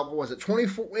 what was it, in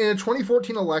a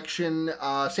 2014 election,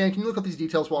 Sam, can you look up these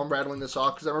details while I'm rattling this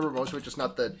off? Because I remember most of it, just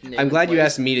not the name. I'm glad you place.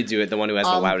 asked me to do it, the one who has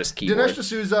the loudest keyboard. Dinesh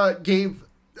D'Souza gave...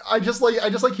 I just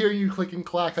like hearing you click and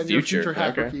clack on your future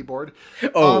hacker okay. keyboard.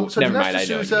 Oh, so never Dinesh mind, I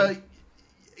know what you D'Souza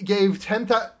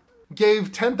gave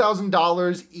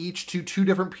 $10,000 each to two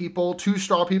different people, two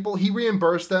straw people. He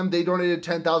reimbursed them. They donated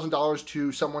 $10,000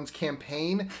 to someone's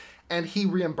campaign, and he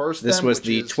reimbursed them. This was which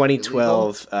the is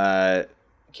 2012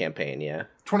 campaign, yeah.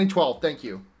 2012, thank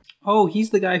you. Oh, he's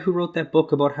the guy who wrote that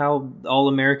book about how all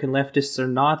American leftists are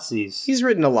Nazis. He's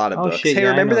written a lot of Oh, books. shit, Hey, yeah,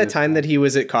 I remember know that this time guy. that he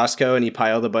was at Costco and he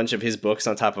piled a bunch of his books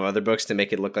on top of other books to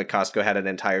make it look like Costco had an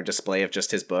entire display of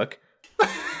just his book? That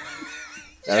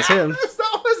was him.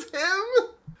 That was him.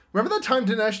 Remember that time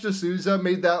Dinesh D'Souza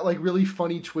made that like really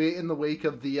funny tweet in the wake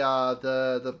of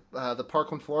the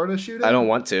Parkland, Florida shooting? I don't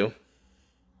want to.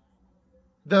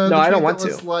 The I don't tweet want that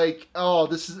was to. like, oh,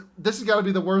 this has got to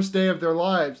be the worst day of their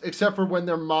lives, except for when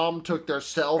their mom took their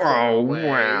cell phone Oh, away.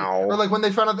 wow. Or like when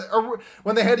they found out, or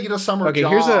when they had to get a summer Okay,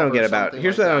 job. here's what I don't or get about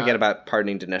something like that.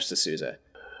 pardoning Dinesh D'Souza.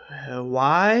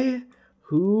 Why?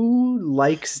 Who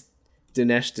likes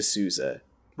Dinesh D'Souza?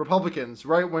 Republicans,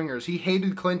 right wingers. He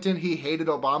hated Clinton. He hated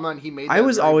Obama, and he made. I that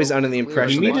was very always vocal under the and clear.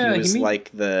 impression He that made he was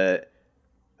like the...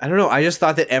 I don't know, I just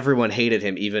thought that everyone hated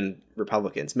him, even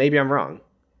Republicans. Maybe I'm wrong.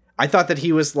 I thought that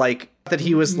he was like...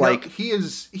 He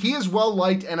is well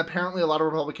liked, and apparently a lot of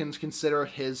Republicans consider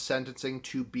his sentencing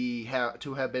to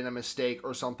have been a mistake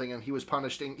or something, and he was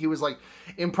like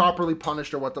improperly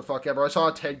punished or what the fuck ever. I saw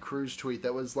a Ted Cruz tweet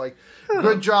that was like,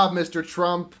 "Good job, Mr.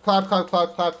 Trump! Clap, clap,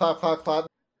 clap, clap, clap, clap, clap."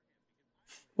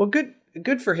 Well,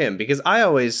 good for him, because I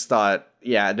always thought,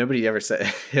 yeah, nobody ever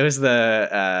said... It was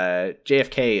the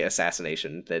JFK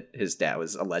assassination that his dad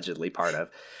was allegedly part of.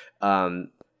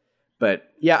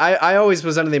 But yeah, I always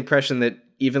was under the impression that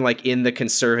even like in the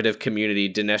conservative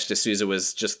community, Dinesh D'Souza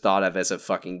was just thought of as a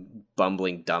fucking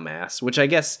bumbling dumbass, which I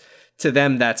guess to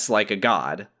them that's like a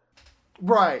god.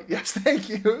 Right. Yes. Thank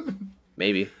you.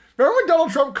 Maybe. Remember when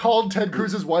Donald Trump called Ted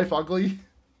Cruz's wife ugly?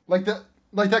 Like that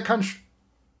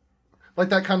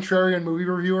contrarian movie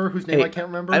reviewer whose name Hey, I can't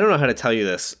remember. I don't know how to tell you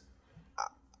this.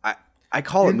 I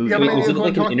call it movie. have an idea is it who I'm like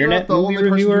an talking internet about? The movie only person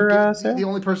who reviewer, gave- Sarah? the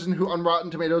only person who on Rotten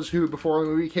Tomatoes who before the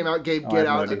movie came out gave I Get have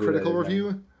no Out a idea who critical that is,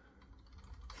 review.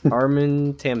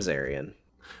 Armin Tamzarian.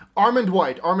 Armand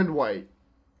White.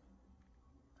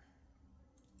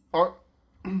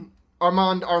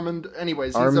 Armand.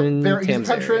 Anyways, Armand he's a Tamzarian.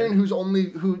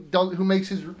 contrarian who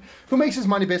makes his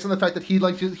money based on the fact that he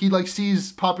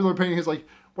sees popular opinion. He's like,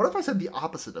 what if I said the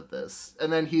opposite of this?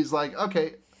 And then he's like,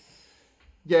 okay,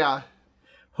 yeah.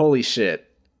 Holy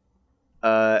shit.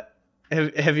 Have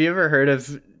you ever heard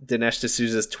of Dinesh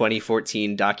D'Souza's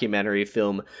 2014 documentary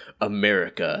film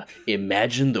America,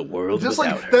 Imagine the World Just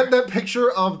Without like Her? that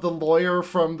picture of the lawyer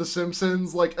from The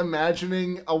Simpsons, like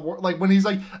imagining like when he's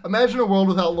like, imagine a world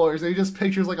without lawyers. And he just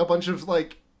pictures like a bunch of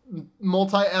like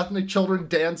multi-ethnic children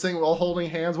dancing while holding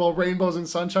hands while rainbows and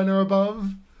sunshine are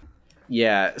above.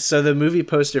 Yeah, so the movie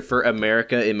poster for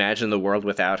America, Imagine the World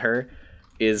Without Her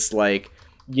is like,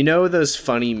 you know those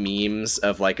funny memes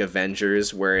of like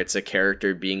Avengers where it's a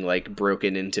character being like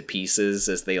broken into pieces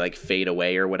as they like fade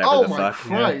away or whatever Oh the my fuck?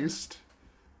 Christ.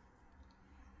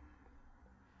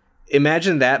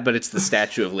 Imagine that, but it's the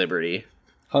Statue of Liberty.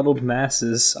 Huddled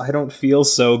masses. I don't feel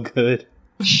so good.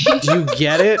 Do you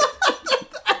get it?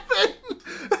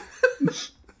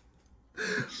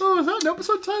 Oh, is that an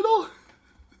episode title?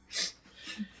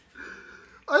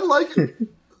 I like it.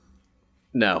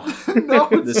 No. No,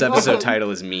 it's This episode not.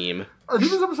 title is meme. I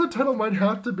think this episode title might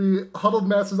have to be Huddled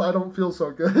Masses, I Don't Feel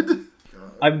So Good.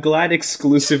 I'm glad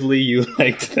exclusively you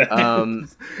liked that.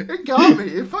 It got me.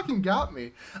 It fucking got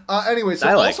me. Anyway, so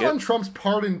I like also it. on Trump's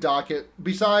pardon docket,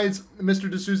 besides Mr.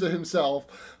 D'Souza himself,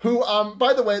 who,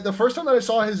 by the way, the first time that I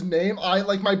saw his name,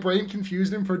 my brain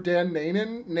confused him for Dan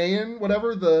Nayan,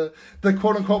 whatever, the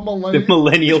quote-unquote millennial... The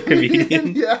millennial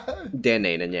comedian. Yeah. Dan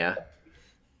Nanan, yeah.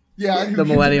 Yeah. and The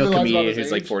who millennial lies about comedian his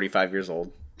who's like age. 45 years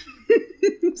old.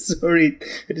 Sorry,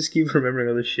 I just keep remembering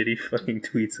all the shitty fucking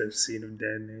tweets I've seen of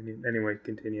Dan Nanian. Anyway,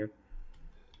 continue.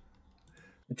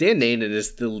 Dan Nanan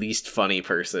is the least funny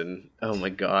person. Oh my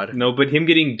god. No, but him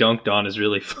getting dunked on is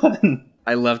really fun.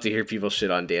 I love to hear people shit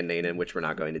on Dan Nanan, which we're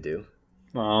not going to do.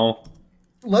 Oh.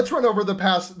 let's run over the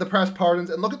past pardons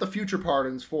and look at the future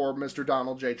pardons for Mr.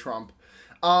 Donald J. Trump.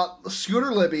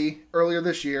 Scooter Libby earlier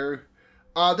this year.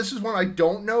 This is one I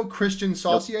don't know. Christian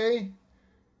Saucier.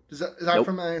 Is that Nope.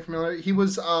 familiar?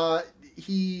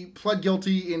 He pled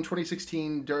guilty in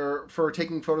 2016 for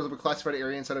taking photos of a classified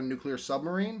area inside a nuclear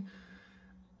submarine.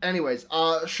 Anyways,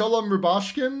 Sholem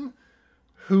Rubashkin,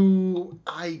 who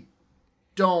I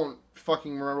don't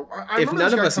fucking remember. I If remember none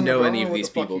this of guy us coming know up, I any don't of know what these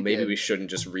the fuck people, he maybe did. we shouldn't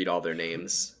just read all their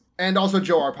names. And also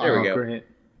Joe Arpaio. There we go. Great.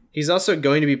 He's also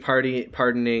going to be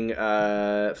pardoning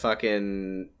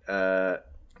fucking Martha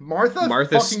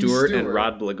Martha fucking Stewart and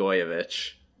Rod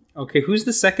Blagojevich. Okay, who's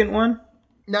the second one?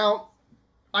 Now,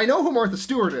 I know who Martha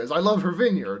Stewart is. I love her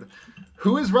vineyard.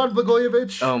 Who is Rod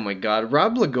Blagojevich? Oh my god,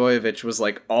 Rod Blagojevich was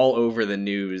like all over the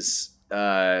news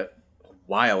a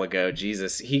while ago.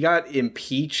 Jesus, he got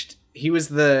impeached. He was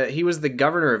the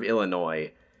governor of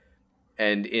Illinois,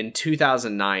 and in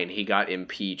 2009 he got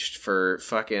impeached for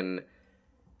fucking.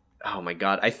 Oh my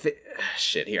god,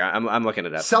 shit. Here, I'm looking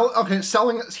it up.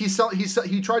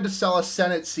 He tried to sell a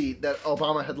Senate seat that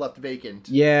Obama had left vacant.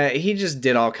 Yeah, he just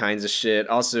did all kinds of shit.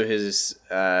 Also, his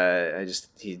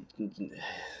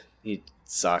he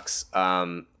sucks.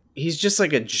 He's just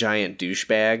like a giant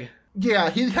douchebag. Yeah,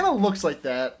 he kind of looks like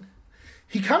that.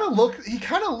 He kind of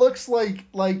looks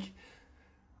like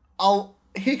a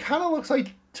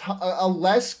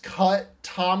less cut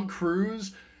Tom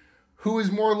Cruise, who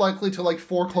is more likely to like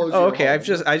foreclose. Oh, okay.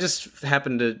 your home. I just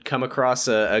happened to come across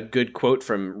a good quote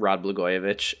from Rod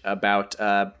Blagojevich about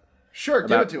Sure,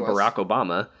 give about it to Barack us.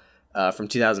 Obama from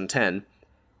 2010.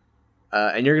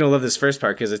 And you're gonna love this first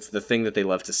part because it's the thing that they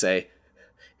love to say.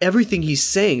 Everything he's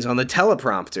saying's on the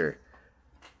teleprompter.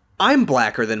 I'm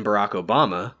blacker than Barack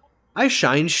Obama. I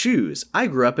shine shoes. I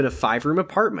grew up in a 5-room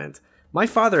apartment. My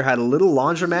father had a little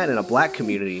laundromat in a black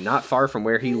community not far from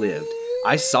where he lived.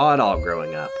 I saw it all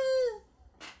growing up.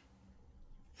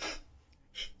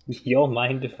 Y'all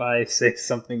mind if I say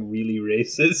something really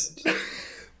racist?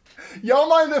 Y'all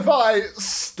mind if I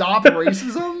stop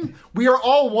racism? We are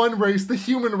all one race, the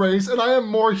human race, and I am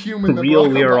more human than Real,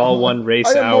 Barack we are Obama. all one race,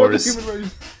 I am more the ours. human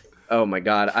race. Oh my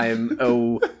god, I'm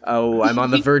I'm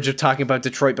on the verge of talking about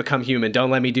Detroit Become Human.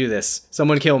 Don't let me do this.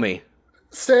 Someone kill me.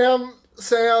 Sam,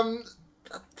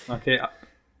 Okay,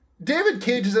 David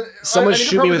Cage is Someone I need to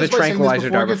shoot me with a preface this by saying this tranquilizer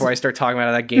dart it gets- before I start talking about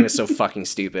how that game is so fucking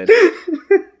stupid.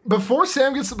 Before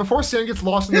Sam gets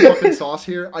lost in the fucking sauce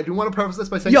here, I do want to preface this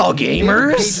by saying Y'all David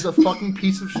gamers? Cage is a fucking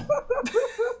piece of shit.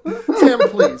 Sam,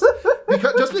 please,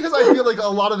 because I feel like a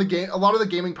lot of the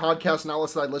gaming podcasts and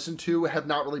outlets that I listen to have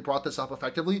not really brought this up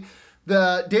effectively.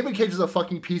 The David Cage is a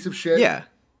fucking piece of shit. Yeah.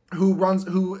 He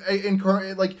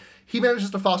manages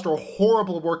to foster a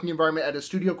horrible working environment at his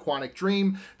studio Quantic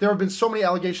Dream. There have been so many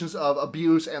allegations of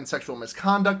abuse and sexual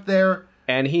misconduct there.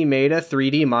 And he made a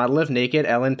 3D model of naked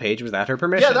Ellen Page without her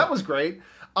permission. Yeah, that was great.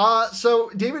 So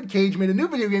David Cage made a new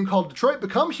video game called Detroit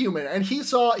Become Human, and he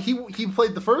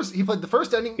played the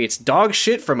first ending. It's dog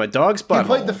shit from a dog's He butthole.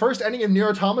 played the first ending of Nier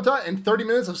Automata and 30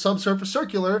 minutes of Subsurface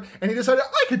Circular, and he decided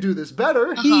I could do this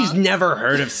better. He's never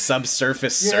heard of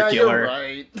Subsurface Circular. Yeah, you're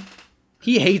right.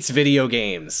 He hates video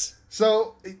games.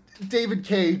 So David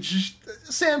Cage,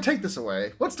 Sam, take this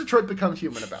away. What's Detroit Become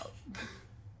Human about?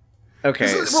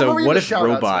 Okay, We're so reading what the if shout-outs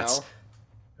robots? now.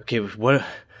 Okay, what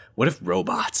if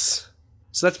robots?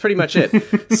 So that's pretty much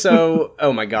it. So,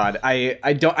 oh my god,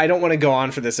 I don't want to go on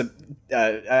for this.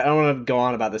 I don't want to go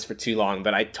on about this for too long,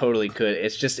 but I totally could.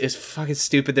 It's fucking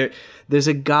stupid. There's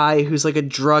a guy who's like a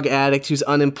drug addict who's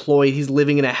unemployed. He's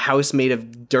living in a house made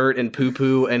of dirt and poo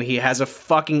poo, and he has a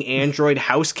fucking android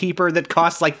housekeeper that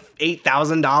costs like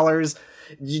 $8,000.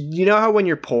 You know how when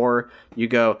you're poor, you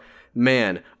go,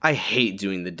 man, I hate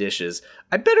doing the dishes.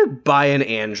 I better buy an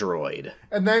android.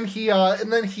 And then he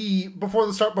before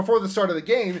the start of the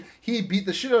game, he beat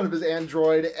the shit out of his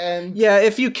android. And Yeah,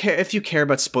 if you care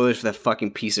about spoilers for that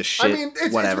fucking piece of shit, I mean,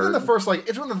 it's whatever.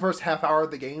 within the first half hour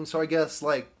of the game, so I guess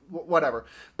whatever.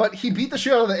 But he beat the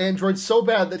shit out of the android so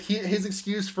bad that his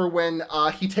excuse for when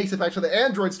he takes it back to the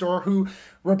android store, who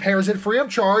repairs it free of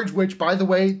charge, which by the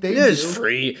way they It do. is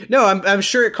free. No, I'm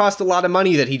sure it cost a lot of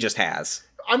money that he just has.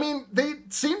 I mean, they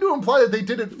seem to imply that they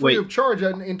did it free Wait. of charge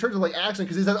in terms of like accident,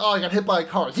 because he said, "Oh, I got hit by a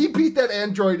car." He beat that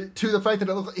android to the fact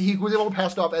that he was able to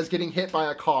pass it off as getting hit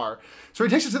by a car. So he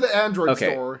takes it to the android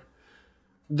Okay. store.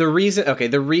 The reason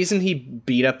he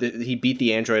beat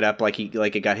the android up like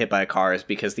it got hit by a car is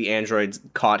because the android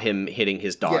caught him hitting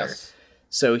his daughter. Yes.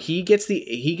 So he gets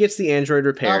the android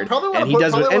repaired, Probably and he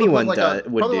does what anyone would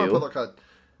do.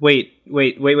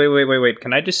 wait.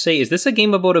 Can I just say, is this a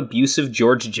game about abusive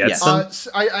George Jetson?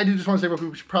 I do just want to say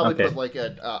we should probably Okay. put like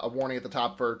a warning at the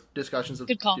top for discussions of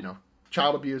Good call.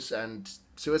 child abuse and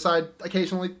suicide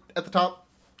occasionally at the top.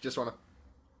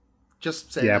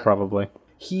 Just say Yeah, that. probably.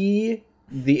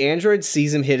 The android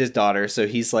sees him hit his daughter, so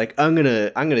he's like, I'm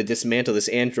gonna dismantle this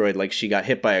android like she got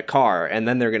hit by a car, and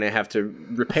then they're gonna have to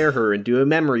repair her and do a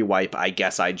memory wipe, I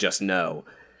guess I just know.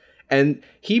 And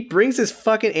he brings his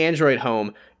fucking android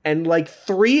home, and like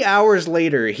 3 hours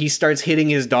later, he starts hitting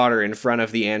his daughter in front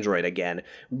of the android again.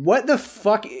 What the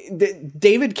fuck?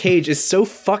 David Cage is so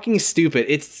fucking stupid.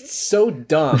 It's so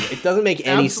dumb. It doesn't make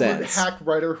any Absolute sense. hack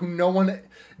writer who no one...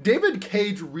 David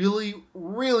Cage really,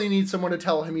 really needs someone to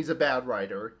tell him he's a bad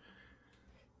writer.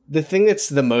 The thing that's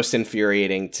the most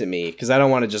infuriating to me, because I don't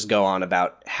want to just go on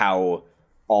about how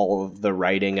all of the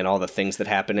writing and all the things that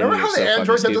happen in it Remember are how so the fucking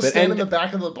androids have to stupid. stand in And the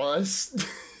back of the bus?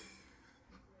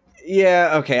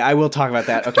 yeah, okay, I will talk about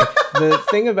that. Okay, the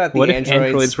thing about the What if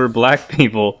androids were black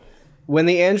people? when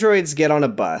the androids get on a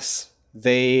bus,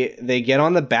 they get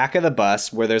on the back of the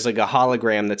bus where there's like a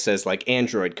hologram that says like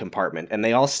android compartment, and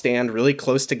they all stand really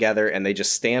close together and they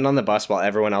just stand on the bus while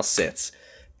everyone else sits.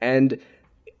 And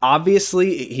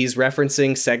obviously he's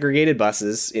referencing segregated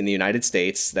buses in the United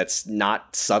States. That's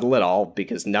not subtle at all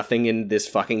because nothing in this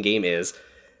fucking game is.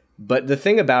 But the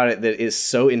thing about it that is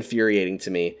so infuriating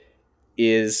to me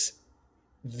is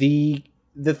the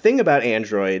thing about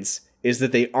androids is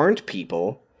that they aren't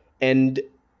people, and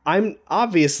I'm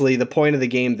obviously the point of the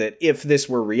game that if this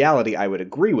were reality, I would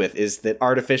agree with, is that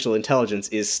artificial intelligence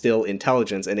is still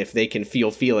intelligence, and if they can feel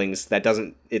feelings,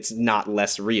 it's not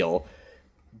less real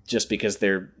just because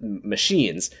they're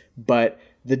machines. But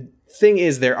the thing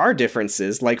is, there are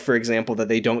differences, like, for example, that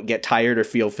they don't get tired or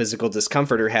feel physical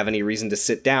discomfort or have any reason to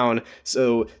sit down,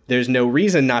 so there's no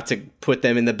reason not to put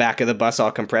them in the back of the bus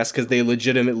all compressed, because they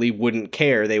legitimately wouldn't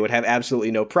care. They would have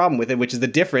absolutely no problem with it, which is the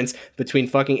difference between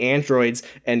fucking androids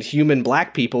and human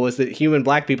black people, is that human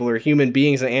black people are human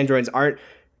beings and androids aren't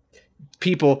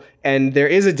people, and there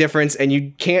is a difference, and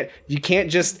you can't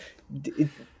just...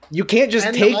 You can't just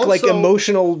And take also- like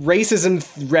emotional racism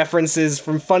references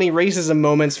from funny racism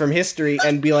moments from history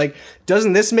and be like,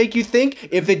 doesn't this make you think?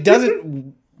 If it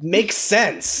doesn't make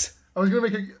sense, I was gonna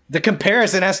make a... the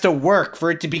comparison has to work for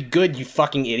it to be good, you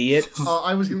fucking idiot.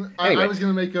 I was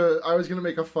gonna make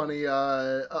a funny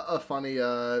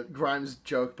Grimes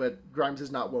joke, but Grimes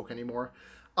is not woke anymore.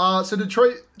 So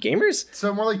Detroit, Gamers?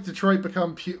 so more like Detroit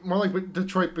become poo,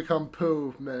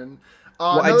 man.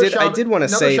 Well, I did want to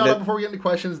say shout that... out before we get into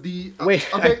questions. Wait,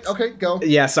 Okay, go.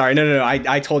 Yeah, sorry. No.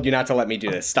 I told you not to let me do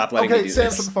this. Stop letting me Okay, do Sam,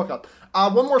 this. shut the fuck up.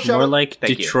 One more shout More out. like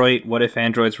Thank you. Detroit, what if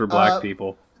androids were black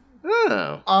people?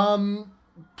 Oh.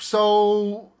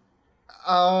 So,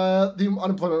 the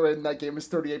unemployment rate in that game is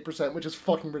 38%, which is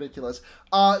fucking ridiculous.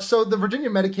 So the Virginia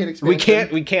Medicaid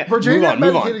expansion. We can't. Virginia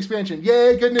Move Medicaid on. expansion.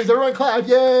 Yay, good news. Everyone clap.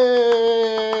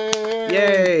 Yay.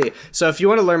 Yay! So if you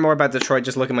want to learn more about Detroit,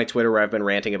 just look at my Twitter where I've been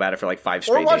ranting about it for like 5 Or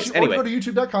straight watch, days. or Anyway. go to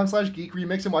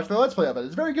youtube.com/geekremix and watch the Let's Play of it.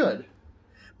 It's very good.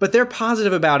 But they're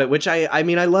positive about it, which I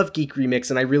mean, I love Geek Remix,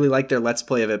 and I really like their Let's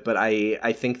Play of it, but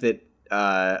I think that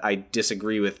I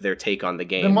disagree with their take on the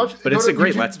game. But it's a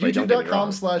great Let's Play, don't get me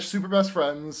wrong.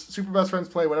 youtube.com/superbestfriends, superbestfriends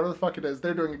play, whatever the fuck it is.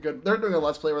 They're doing a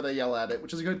Let's Play where they yell at it,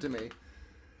 which is good to me.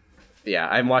 Yeah,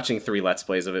 I'm watching 3 Let's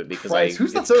Plays of it because Christ,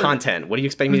 who's the it's third? content. What do you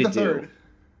expect me to Who's the do? third?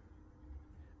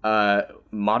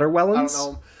 Moderwellens? I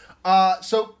don't know.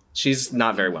 So She's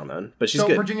not very well known, but she's so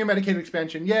good. Virginia Medicaid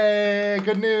expansion. Yay,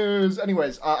 good news.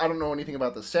 Anyways, I don't know anything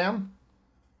about this. Sam?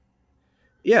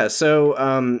 Yeah, so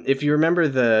if you remember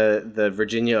the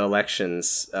Virginia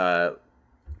elections, I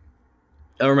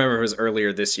don't remember if it was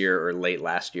earlier this year or late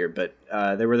last year, but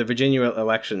there were the Virginia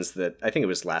elections that, I think it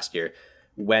was last year,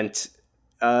 went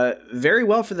very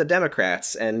well for the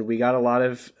Democrats, and we got a lot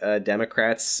of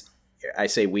Democrats. I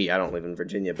say we, I don't live in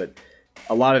Virginia, but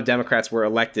a lot of Democrats were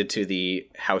elected to the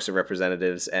House of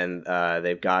Representatives, and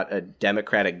they've got a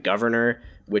Democratic governor,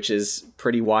 which is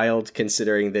pretty wild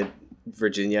considering that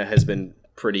Virginia has been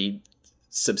pretty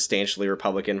substantially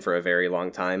Republican for a very long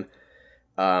time.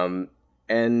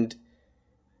 And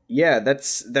yeah,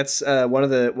 that's one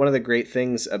of the great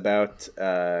things about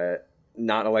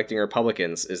not electing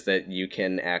Republicans is that you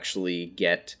can actually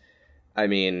get, I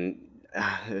mean,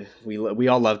 we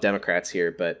all love Democrats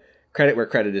here, but credit where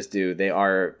credit is due. They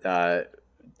are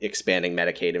expanding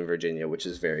Medicaid in Virginia, which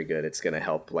is very good. It's going to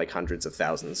help like hundreds of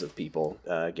thousands of people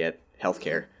get health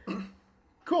care.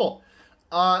 Cool.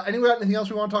 Anything else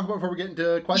we want to talk about before we get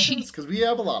into questions? Because we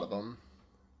have a lot of them.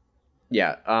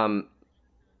 Yeah. The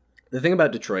thing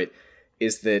about Detroit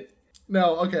is that...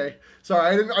 No, okay. Sorry,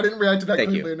 I didn't react to that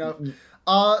Thank quickly you. enough.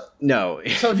 No.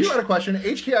 So if you had a question,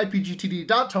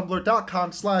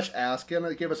 hkipgtd.tumblr.com/ask,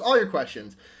 and give us all your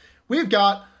questions. We've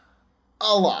got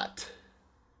a lot.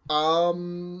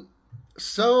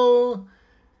 So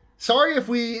sorry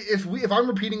if I'm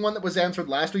repeating one that was answered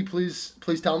last week.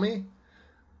 Please tell me.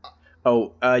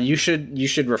 Oh, you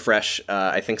should refresh.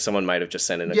 I think someone might have just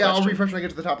sent in a question. I'll refresh when I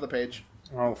get to the top of the page.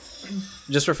 Oh,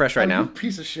 just refresh right now. You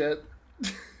piece of shit.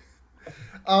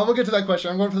 We'll get to that question.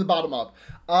 I'm going from the bottom up.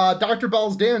 Dr.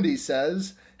 Bell's Dandy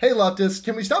says, "Hey leftists,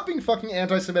 can we stop being fucking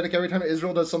anti-Semitic every time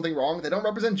Israel does something wrong? They don't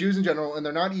represent Jews in general, and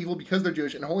they're not evil because they're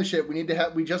Jewish. And holy shit, we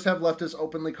just have leftists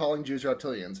openly calling Jews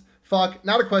reptilians. Fuck,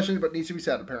 not a question, but needs to be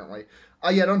said apparently.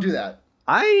 Yeah, don't do that."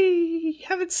 I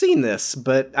haven't seen this,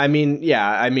 but I mean,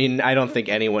 I don't think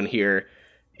anyone here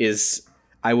is.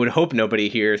 I would hope nobody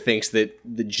here thinks that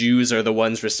the Jews are the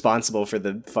ones responsible for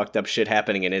the fucked up shit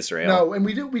happening in Israel. No, and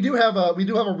we do have a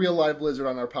real live lizard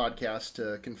on our podcast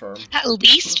to confirm. At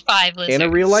least 5 lizards. And a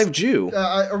real live Jew.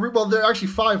 Well, there are actually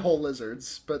 5 whole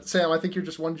lizards, but Sam, I think you're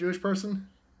just one Jewish person.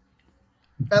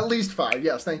 At least 5.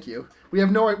 Yes, thank you. We have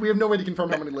no way to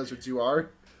confirm how many lizards you are.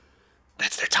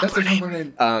 That's their Tumblr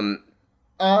name.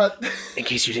 In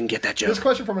case you didn't get that joke. This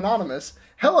question from Anonymous.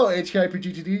 Hello,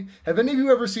 HKIPGTD. Have any of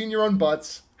you ever seen your own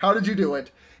butts? How did you do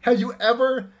it? Have you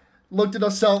ever looked at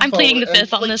a cell phone? I'm pleading the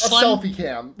fifth on this one. A selfie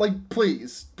cam. Like,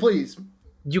 please.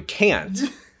 You can't.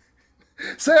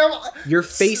 Sam, your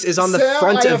face is on the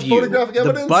front of you.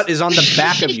 The butt is on the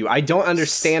back of you. I don't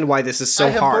understand why this is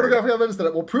so hard. I have photographic evidence that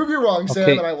it will prove you wrong, Sam,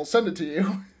 and I will send it to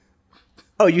you.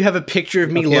 Oh, you have a picture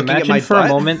of me looking at my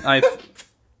butt?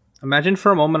 Imagine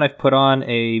for a moment I've put on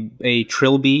a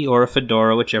trilby or a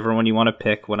fedora, whichever one you want to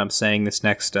pick when I'm saying this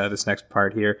next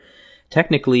part here.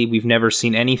 Technically, we've never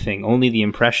seen anything, only the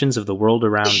impressions of the world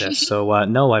around us. So,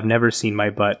 no, I've never seen my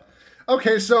butt.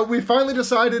 Okay, so we finally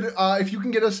decided if you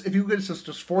can get us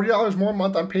just $40 more a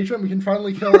month on Patreon, we can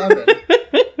finally kill Evan.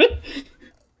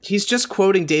 He's just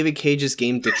quoting David Cage's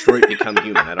game Detroit Become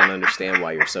Human. I don't understand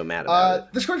why you're so mad about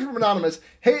it. This question from Anonymous.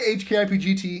 Hey,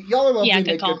 HKIPGT, y'all are lovely and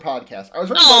make good podcasts. I was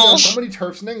wondering why there are so many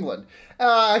TERFs in England.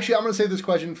 Actually, I'm going to save this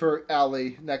question for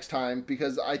Allie next time,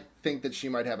 because I think that she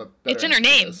might have a better It's in her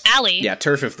name, Allie. Yeah,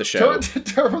 TERF of the show.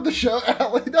 TERF of the show,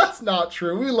 Allie. That's not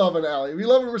true. We love an Allie. We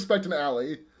love and respect an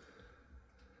Allie.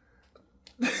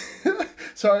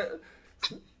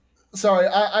 Sorry,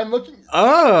 I'm looking.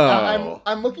 Oh,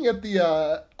 I'm looking at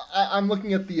the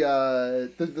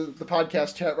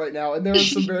podcast chat right now, and there are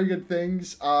some very good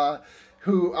things.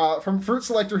 From Fruit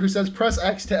Selector, who says press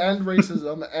X to end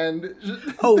racism, and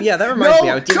oh yeah, that reminds me.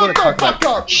 I did want to talk about.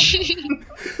 Up.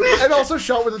 And also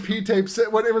Shot with a P tape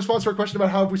when in response to a question about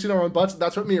how have we seen our own butts.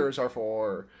 That's what mirrors are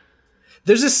for.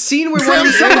 There's a scene where one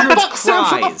of the androids cries. Sam,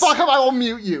 shut the fuck up, I will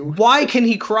mute you. Why can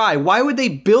he cry? Why would they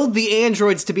build the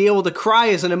androids to be able to cry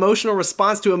as an emotional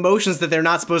response to emotions that they're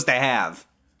not supposed to have?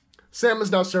 Sam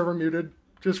is now server muted,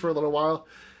 just for a little while.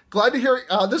 Glad to hear,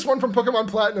 this one from Pokemon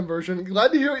Platinum version,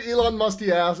 glad to hear Elon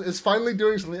Musty Ass is finally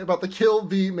doing something about the kill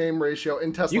v MAME ratio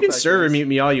in Tesla You can factories. server mute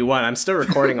me all you want, I'm still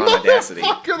recording on Audacity.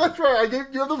 Fucker, that's right, I gave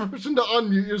you the permission to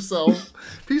unmute yourself.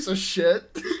 Piece of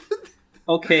shit.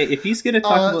 Okay, if he's going to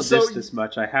talk about this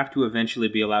much, I have to eventually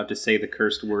be allowed to say the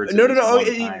cursed words. No.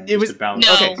 It was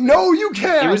okay. No, you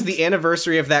can't. It was the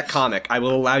anniversary of that comic. I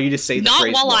will allow you to say the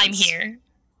phrase Not while once. I'm here.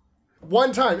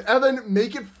 One time, Evan,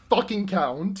 make it fucking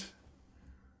count.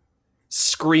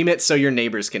 Scream it so your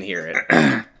neighbors can hear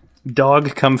it.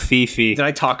 Dog come Fifi. Did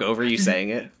I talk over you saying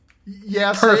it?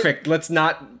 Yes. Perfect. Let's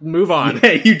not move on.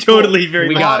 Yeah, you totally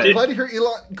we got it. Glad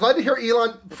to hear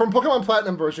Elon from Pokemon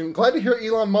Platinum version. Glad to hear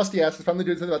Elon Musty Ass is finally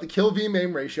doing something about the kill v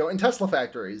MAME ratio in Tesla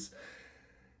factories.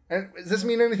 And does this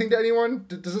mean anything to anyone?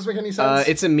 Does this make any sense?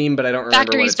 It's a meme, but I don't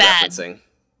remember Factory's what bad. it's referencing.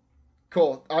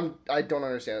 Cool. I don't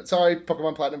understand it. Sorry,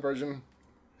 Pokemon Platinum version.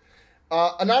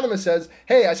 Anonymous says,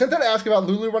 hey, I sent that ask about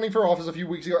Lulu running for office a few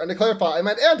weeks ago, and to clarify, I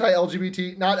meant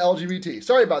anti-LGBT, not LGBT.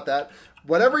 Sorry about that.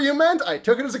 Whatever you meant, I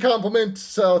took it as a compliment,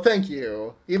 so thank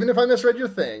you. Even if I misread your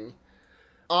thing.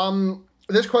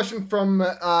 This question from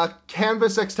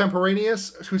Canvas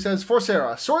Extemporaneous, who says, for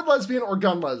Sarah, sword lesbian or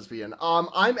gun lesbian?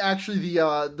 I'm actually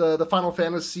the Final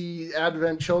Fantasy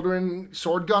Advent Children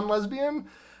sword gun lesbian.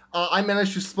 I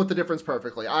managed to split the difference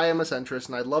perfectly. I am a centrist,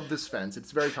 and I love this fence.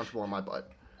 It's very comfortable on my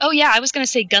butt. Oh yeah, I was going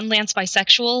to say Gunlance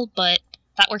bisexual, but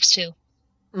that works too.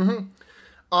 Mm-hmm.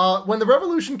 When the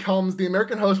revolution comes, the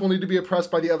American host will need to be oppressed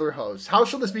by the other hosts. How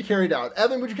shall this be carried out?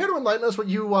 Evan, would you care to enlighten us what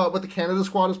the Canada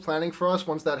Squad is planning for us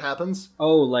once that happens?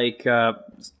 Oh, like, do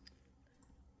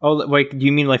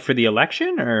you mean like for the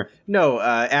election, or? No,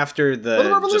 after the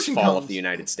revolution fall comes. of the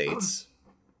United States.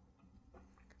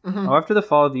 Mm-hmm. Oh, after the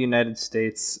fall of the United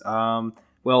States,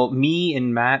 well, me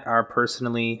and Matt are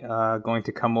personally going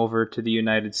to come over to the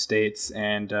United States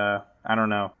and I don't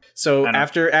know. So I don't-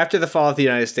 after the fall of the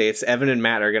United States, Evan and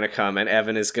Matt are going to come, and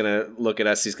Evan is going to look at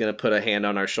us. He's going to put a hand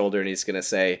on our shoulder, and he's going to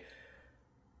say,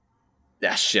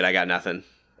 "Ah, shit, I got nothing."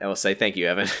 I will say, "Thank you,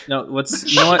 Evan." No,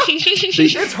 you know what?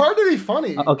 It's hard to be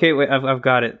funny. Okay, wait, I've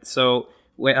got it. So,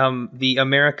 the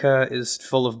America is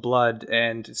full of blood,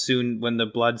 and soon when the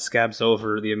blood scabs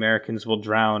over, the Americans will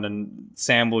drown, and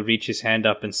Sam will reach his hand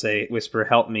up and whisper,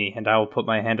 "Help me," and I will put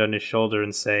my hand on his shoulder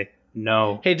and say,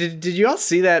 "No." Hey, did you all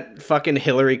see that fucking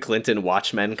Hillary Clinton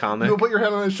Watchmen comic? You'll put your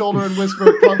hand on his shoulder and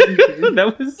whisper, "Comfy."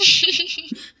 That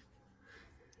was...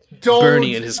 Don't,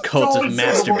 Bernie and his cult of don't say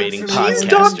masturbating words to podcasters. me.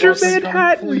 Dr. Just come,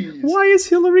 Manhattan! please. Why is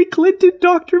Hillary Clinton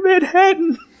Dr.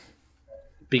 Manhattan?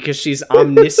 Because she's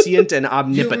omniscient and You're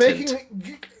omnipotent.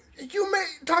 you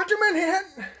make Dr.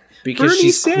 Manhattan Because Bernie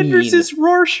she's Sanders queen. is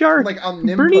Rorschach. like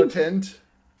omnipotent.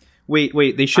 Wait,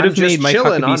 they should I'm have made just Mike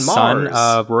chilling Huckabee's on son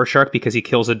Mars. Rorschach because he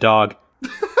kills a dog.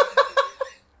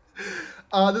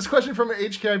 This question from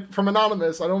HK from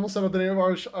Anonymous. I almost said the name of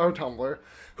our Tumblr.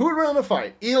 Who would win in a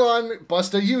fight? Elon,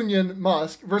 Busta Union,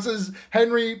 Musk versus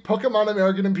Henry, Pokemon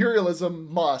American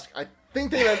Imperialism, Musk. I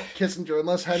think they meant Kissinger,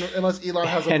 unless Elon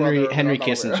has a Henry brother. Henry I'm not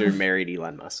aware Kissinger of. married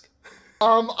Elon Musk.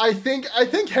 I think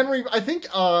Henry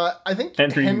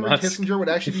Henry Musk. Kissinger would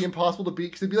actually be impossible to beat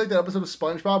because it'd be like that episode of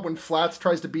SpongeBob when Flats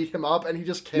tries to beat him up and he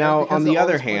just can't. Now, because on the all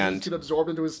other the sponges hand- get absorbed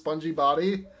into his spongy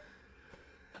body.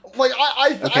 Like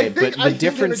I Okay, think, but I the think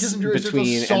difference Henry Kissinger is just a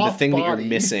between and the soft thing that you're body.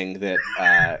 missing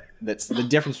that's the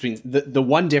difference between the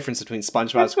one difference between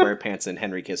SpongeBob SquarePants and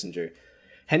Henry Kissinger.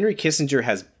 Henry Kissinger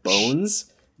has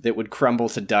bones that would crumble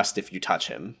to dust if you touch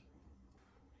him.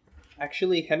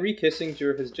 Actually, Henry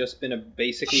Kissinger has just been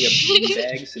basically a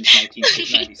beanbag since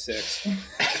 1996.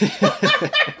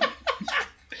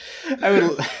 I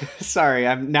would. Sorry,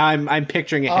 I'm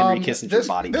picturing a Henry Kissinger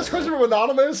body. This question from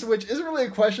Anonymous, which isn't really a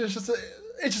question, it's just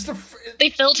a They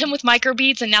filled him with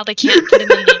microbeads, and now they can't put him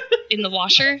in the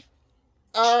washer.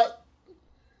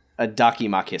 A Ducky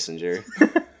Ma Kissinger.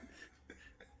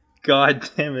 God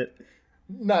damn it.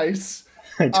 nice.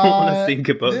 I don't want to think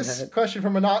about this that. question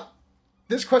from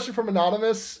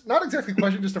Anonymous, not exactly a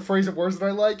question, just a phrase of words that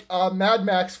I like. Mad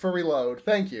Max for reload.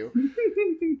 Thank you.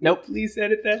 Nope. Please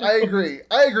edit that. I agree,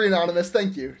 Anonymous.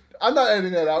 Thank you. I'm not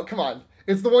editing that out. Come on.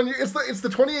 It's the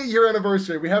 28-year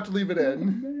anniversary. We have to leave it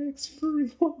in. Max for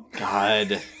reload.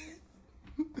 God.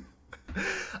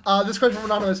 This question from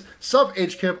Anonymous. Sup,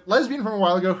 HKIP. Lesbian from a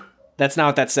while ago. That's not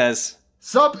what that says.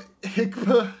 Sup,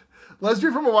 Hikpa.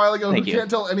 Lesbian from a while ago Thank who you. can't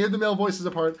tell any of the male voices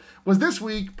apart. Was this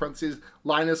week, parentheses,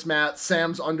 Linus, Matt,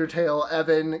 Sam's Undertale,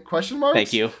 Evan, question marks?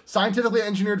 Thank you. Scientifically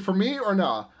engineered for me or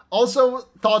nah? Also,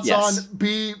 thoughts Yes. on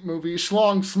B movie,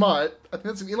 Schlong Smut. I think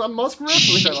that's an Elon Musk riff,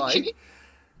 which I like.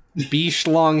 B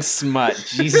Schlong Smut.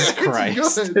 Jesus It's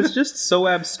Christ. good. It's just so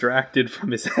abstracted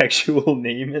from his actual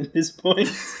name at this point.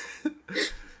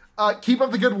 Keep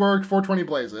up the good work, 420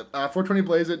 Blaze It. 420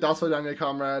 Blaze It, Das Vidania,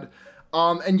 Comrade.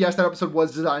 And yes, that episode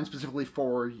was designed specifically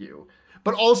for you.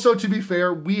 But also, to be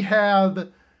fair, we have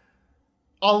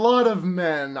a lot of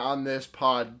men on this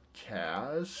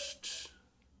podcast.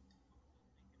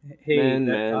 Hey, Man,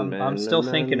 I'm still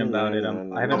man, thinking man, about it.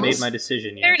 man, I haven't man. made my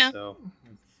decision Fair yet, enough. so...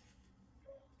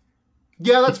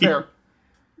 Yeah, that's fair.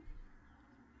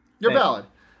 You're Thank valid.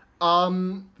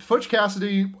 Futch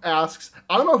Cassidy asks,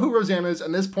 I don't know who Roseanne is,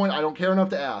 and at this point I don't care enough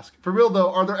to ask. For real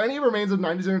though, are there any remains of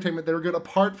 90s entertainment that are good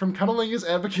apart from Cunnilingus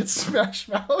Advocates Smash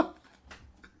Mouth?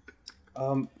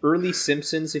 Early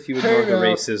Simpsons, if you ignore Hey the now,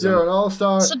 racism. you're an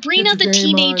all-star. Sabrina Get your the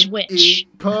game Teenage on, Witch.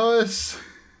 Eat puss.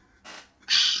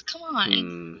 Come on.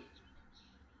 Hmm.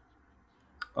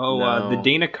 Oh, No. the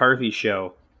Dana Carvey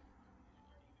show.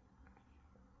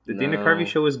 The Dana No. Carvey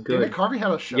show was good. Dana Carvey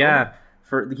had a show. Yeah,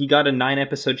 he got a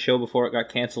 9-episode show before it got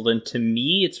canceled, and to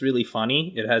me, it's really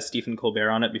funny. It has Stephen Colbert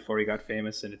on it before he got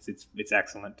famous, and it's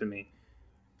excellent to me.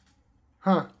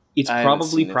 Huh. It's I haven't probably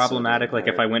seen it, so it problematic. doesn't Like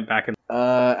if matter. I went back and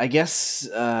I guess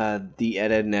the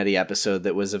Ed, Edd n Eddy episode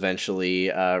that was eventually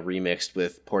remixed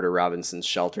with Porter Robinson's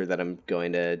Shelter that I'm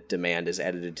going to demand is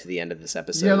edited to the end of this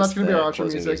episode. Yeah, as that's gonna be the our outro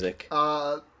closing music.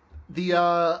 Not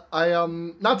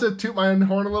to toot my own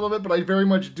horn a little bit, but I very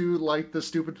much do like the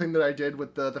stupid thing that I did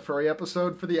with the furry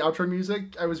episode for the outro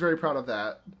music. I was very proud of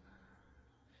that.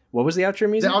 What was the outro The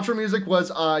music? outro music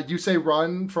was You Say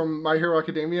Run from My Hero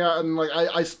Academia, and like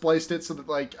I spliced it so that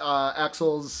like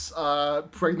Axel's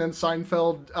pregnant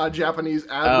Seinfeld Japanese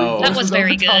ad Oh. read That was voices over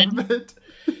very top good. of it.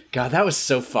 God, that was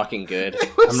so fucking good.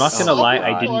 I'm not gonna lie,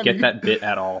 I didn't funny. get that bit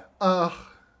at all. I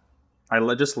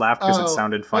just laughed because Oh, it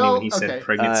sounded funny well, when he said okay.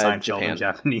 pregnant Seinfeld Japan. in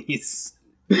Japanese.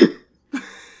 Yeah,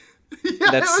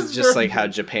 it That's was just very like how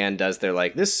Japan does their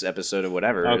like this episode of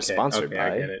whatever is sponsored I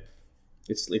by. get it.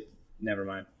 Never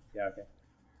mind. Yeah, okay.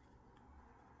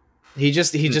 He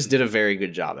just did a very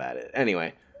good job at it.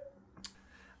 Anyway.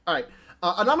 All right.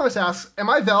 Anonymous asks,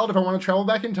 am I valid if I want to travel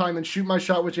back in time and shoot my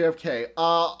shot with JFK?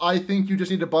 I think you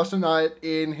just need to bust a nut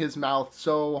in his mouth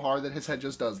so hard that his head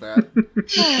just does that.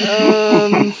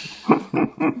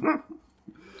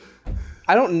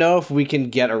 I don't know if we can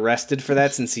get arrested for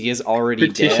that since he is already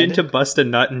Petition dead. to bust a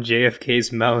nut in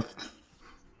JFK's mouth.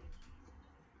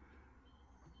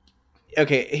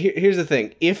 Okay, here's the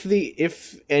thing.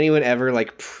 If anyone ever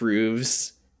like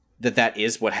proves that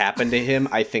is what happened to him,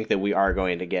 I think that we are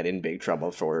going to get in big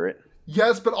trouble for it.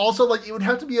 Yes, but also, like, it would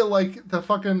have to be the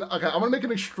fucking... Okay, I'm gonna make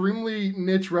an extremely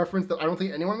niche reference that I don't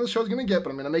think anyone on this show is gonna get, but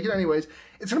I'm gonna make it anyways.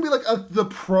 It's gonna be like the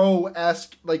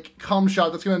Pro-esque, like, cum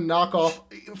shot that's gonna knock off...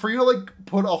 For you to, like,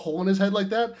 put a hole in his head like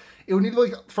that, it would need to,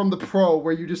 like, from the Pro,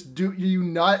 where you just you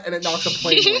nut and it knocks a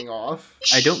plane wing off.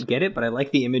 I don't get it, but I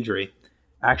like the imagery.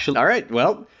 Actually... All right,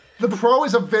 well... The Pro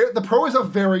is a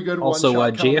very good also,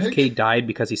 one-shot comic. JFK died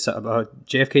because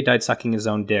JFK died sucking his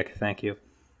own dick. Thank you.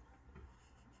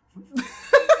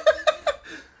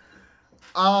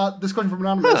 This question from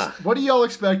Anonymous. What do y'all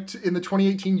expect in the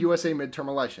 2018 USA midterm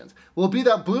elections? Will it be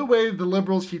that blue wave the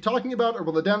liberals keep talking about, or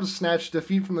will the Dems snatch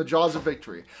defeat from the jaws of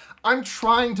victory? I'm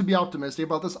trying to be optimistic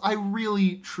about this. I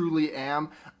really, truly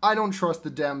am. I don't trust the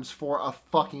Dems for a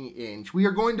fucking inch. We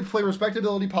are going to play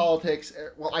respectability politics.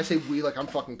 Well, I say we like I'm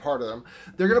fucking part of them.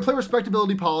 They're going to play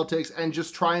respectability politics and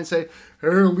just try and say, hey,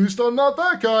 at least I'm not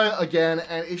that guy again.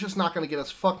 And it's just not going to get us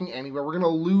fucking anywhere. We're going to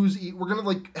lose. We're going to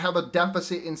like have a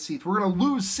deficit in seats. We're going to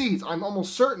lose seats. I'm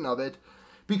almost certain of it.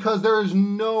 Because there is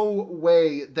no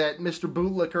way that Mr.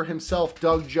 Bootlicker himself,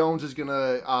 Doug Jones, is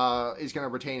gonna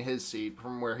retain his seat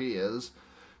from where he is.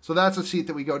 So that's a seat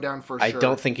that we go down for sure. I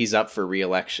don't think he's up for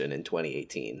re-election in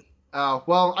 2018.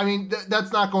 Well, I mean,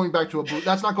 that's not going back to a blue.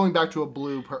 That's not going back to a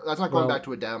blue. That's not going back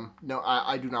to a Dem. No,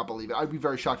 I do not believe it. I'd be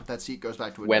very shocked if that seat goes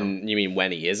back to a Dem. You mean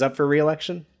when he is up for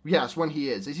re-election? Yes, when he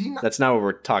is. Is he not? That's not what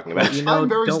we're talking about.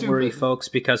 Don't worry, folks,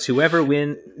 because whoever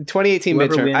wins 2018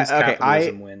 midterm,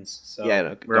 capitalism wins. So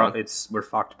yeah, we're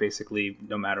fucked basically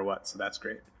no matter what. So that's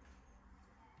great.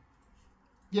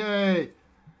 Yay!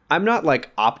 I'm not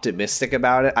like optimistic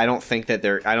about it. I don't think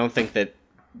that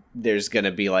there's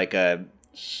gonna be like a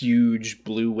huge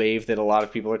blue wave that a lot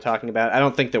of people are talking about. I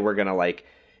don't think that we're gonna like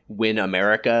win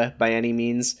America by any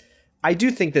means. I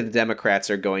do think that the Democrats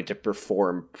are going to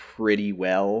perform pretty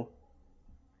well.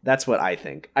 That's what I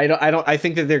think. I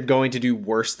think that they're going to do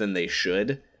worse than they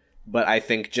should, but I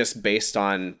think just based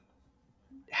on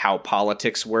how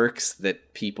politics works,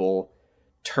 that people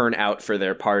turn out for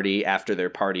their party after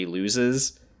their party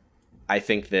loses. I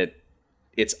think that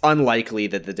it's unlikely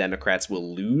that the Democrats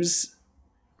will lose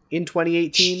in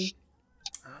 2018,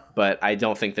 but I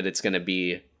don't think that it's going to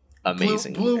be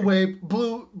amazing. Blue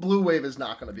wave is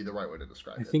not going to be the right way to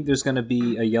describe it. I think there's going to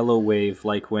be a yellow wave,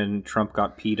 like when Trump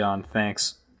got peed on.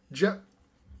 Thanks.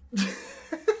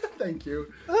 Thank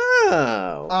you.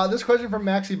 Oh. This question from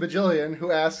Maxi Bajillion,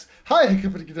 who asks, "Hi,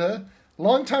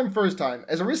 long time, first time.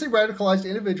 As a recently radicalized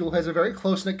individual who has a very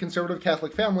close-knit conservative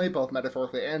Catholic family, both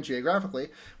metaphorically and geographically,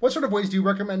 what sort of ways do you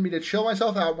recommend me to chill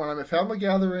myself out when I'm at family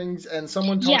gatherings and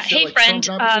someone talks shit like friend,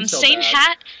 same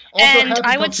hat, and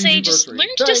I would say just learn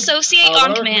to dissociate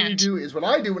on command. What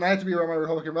I do when I have to be around my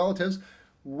Republican relatives,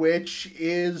 which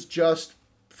is just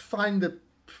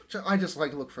I just like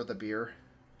to look for the beer.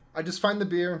 I just find the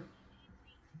beer.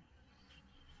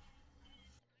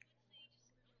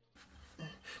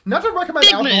 Not to recommend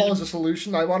alcohol as a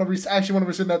solution. I want to actually want to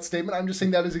rescind that statement. I'm just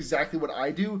saying that is exactly what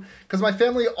I do. Because my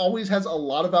family always has a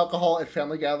lot of alcohol at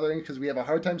family gatherings because we have a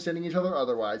hard time standing each other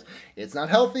otherwise. It's not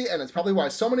healthy, and it's probably why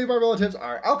so many of our relatives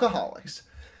are alcoholics.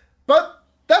 But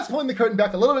that's pulling the curtain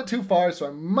back a little bit too far, so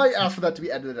I might ask for that to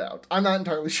be edited out. I'm not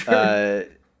entirely sure.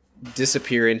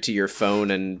 Disappear into your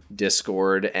phone and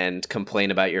Discord and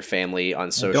complain about your family on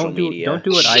social media. Don't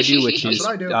do what I do, which is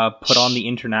put on the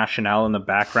Internationale in the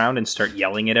background and start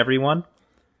yelling at everyone.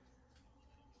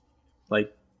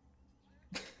 Like,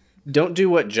 don't do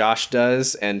what Josh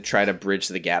does and try to bridge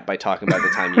the gap by talking about the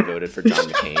time you voted for John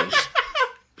McCain.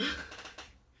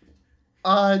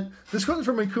 This question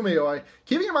from Mikumeoi.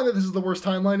 Keeping in mind that this is the worst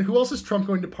timeline, who else is Trump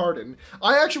going to pardon?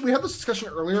 We had this discussion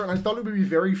earlier, and I thought it would be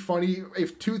very funny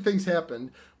if two things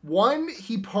happened. One,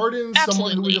 he pardons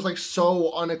someone who was just like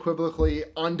so unequivocally,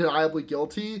 undeniably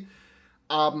guilty,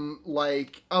 of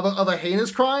a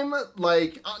heinous crime,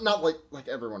 not like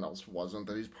everyone else wasn't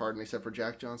that he's pardoned except for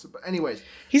Jack Johnson. But anyways,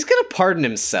 he's gonna pardon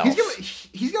himself.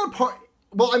 He's gonna pardon.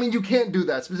 Well, I mean, you can't do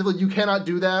that specifically. You cannot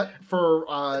do that for.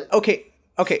 Okay.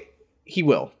 He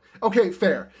will. Okay,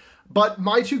 fair. But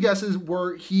my two guesses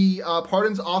were he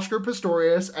pardons Oscar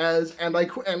Pistorius as, and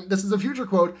this is a future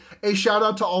quote, a shout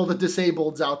out to all the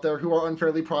disableds out there who are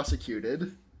unfairly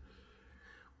prosecuted.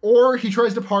 Or he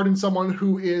tries to pardon someone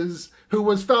who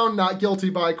was found not guilty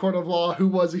by a court of law who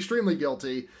was extremely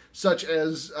guilty, such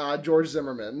as George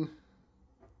Zimmerman.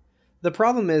 The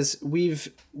problem is we've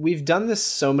done this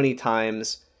so many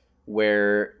times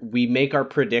where we make our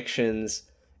predictions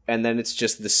and then it's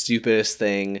just the stupidest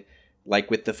thing,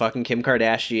 like with the fucking Kim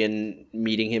Kardashian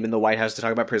meeting him in the White House to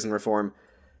talk about prison reform.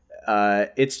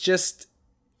 It's just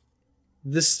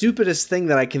the stupidest thing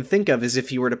that I can think of is if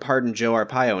he were to pardon Joe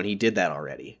Arpaio, and he did that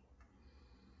already.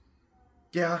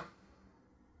 Yeah.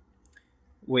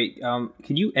 Wait,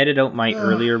 can you edit out my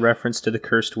earlier reference to the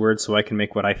cursed word so I can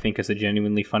make what I think is a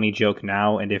genuinely funny joke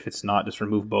now, and if it's not, just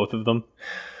remove both of them?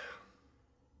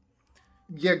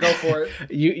 Yeah, go for it.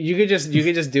 You could just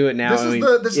do it now.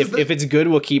 If it's good,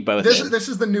 we'll keep both. This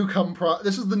is the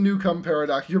Newcomb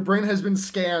paradox. Your brain has been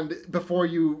scanned before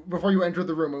you enter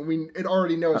the room, and it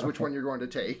already knows which one you're going to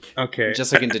take. Okay.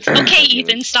 Just like in Detroit. Okay,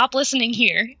 Ethan, stop listening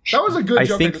here. That was a good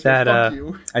joke.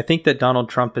 I think that Donald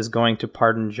Trump is going to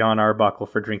pardon John Arbuckle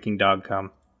for drinking dog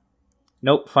cum.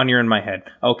 Nope, funnier in my head.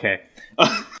 Okay.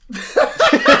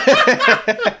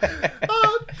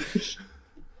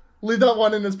 Leave that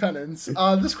one in as penance.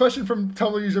 This question from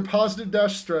Tumblr user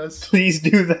Positive-Stress. Please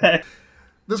do that.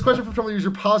 This question from Tumblr user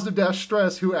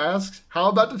Positive-Stress, who asks, "How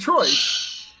about Detroit?"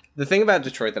 The thing about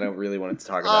Detroit that I really wanted to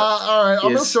talk about. All right,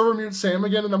 I'm gonna server mute Sam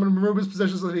again, and I'm gonna remove his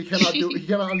position so that he cannot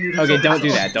unmute himself. Okay, don't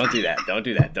do that. Don't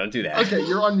do that. Okay,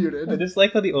 you're unmuted. I just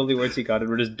like how the only words he got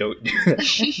were just "don't do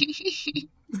that."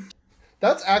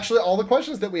 That's actually all the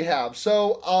questions that we have.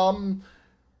 So,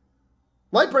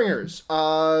 Lightbringers,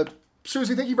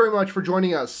 Susie, thank you very much for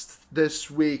joining us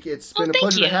this week. It's been a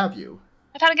pleasure to have you.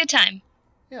 I've had a good time.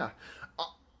 Yeah.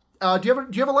 Do you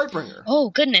have a Lightbringer?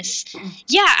 Oh, goodness.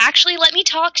 Yeah, actually, let me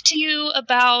talk to you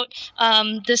about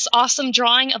this awesome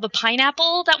drawing of a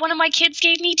pineapple that one of my kids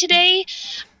gave me today.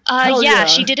 Yeah,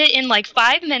 she did it in like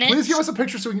 5 minutes. Please give us a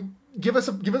picture so we can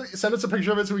send us a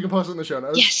picture of it so we can post it in the show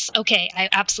notes. Yes, okay, I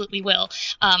absolutely will.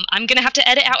 I'm gonna have to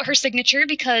edit out her signature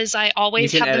because I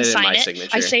always have them sign it. Signature.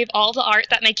 I save all the art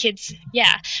that my kids,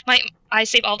 I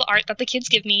save all the art that the kids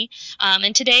give me.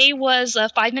 And today was a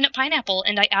 5-minute pineapple,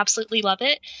 and I absolutely love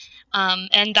it.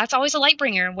 And that's always a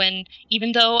Lightbringer when,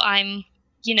 even though I'm,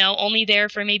 only there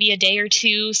for maybe a day or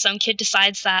two, some kid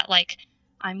decides that like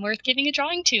I'm worth giving a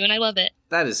drawing to, and I love it.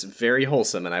 That is very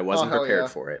wholesome, and I wasn't prepared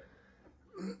for it.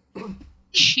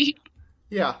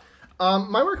 Yeah.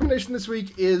 My recommendation this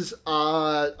week is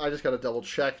I just gotta double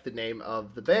check the name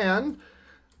of the band.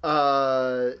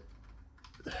 Hold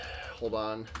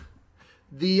on.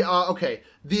 My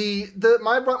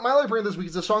Lightbringer this week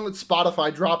is a song that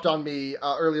Spotify dropped on me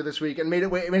earlier this week and made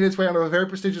its way onto a very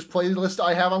prestigious playlist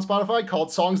I have on Spotify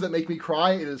called Songs That Make Me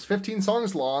Cry. It is 15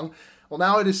 songs long. Well,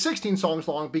 now it is 16 songs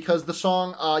long because the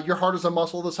song Your Heart Is a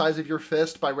Muscle the Size of Your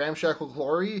Fist by Ramshackle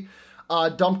Glory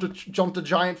jumped a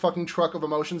giant fucking truck of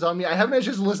emotions on me. I haven't had a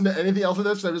chance to listen to anything else of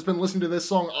this. I've just been listening to this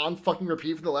song on fucking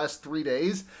repeat for the last 3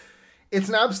 days. It's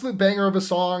an absolute banger of a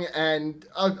song, and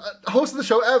host of the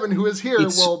show, Evan, who is here,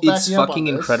 will back me up on this. It's fucking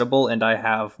incredible, and I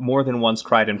have more than once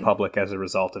cried in public as a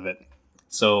result of it.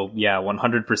 So, yeah,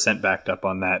 100% backed up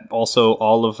on that. Also,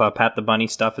 all of Pat the Bunny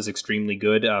stuff is extremely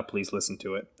good. Please listen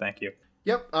to it. Thank you.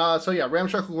 Yep. So, yeah,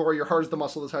 Ramshackle Glory, Your Heart Is the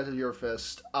Muscle the Size of Your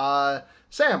Fist.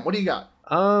 Sam, what do you got?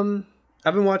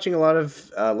 I've been watching a lot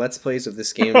of Let's Plays of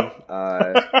this game.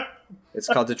 It's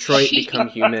called Detroit Become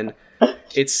Human.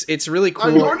 It's really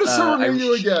cool. I'm going to server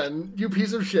you again, you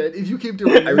piece of shit, if you keep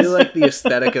doing this. I really like the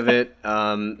aesthetic of it.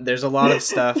 There's a lot of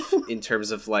stuff in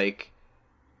terms of like...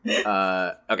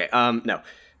 no.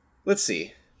 Let's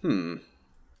see. No,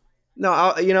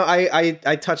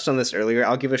 I touched on this earlier.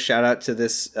 I'll give a shout out to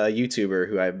this YouTuber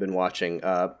who I've been watching,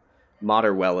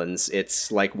 Moderwellens.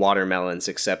 It's like watermelons,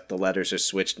 except the letters are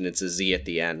switched and it's a Z at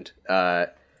the end. I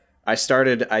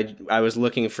was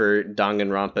looking for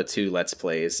Danganronpa 2 Let's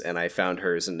Plays, and I found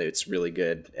hers, and it's really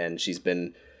good. And she's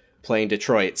been playing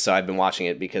Detroit, so I've been watching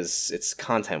it because it's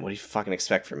content. What do you fucking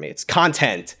expect from me? It's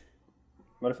content!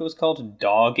 What if it was called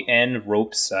Dog N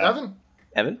Ropes? Evan?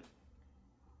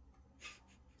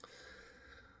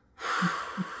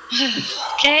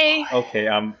 Okay.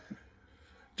 Okay,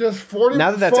 just 40.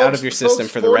 Now that that's out of your system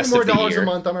for the rest of the $40 year, a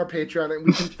month on our Patreon, and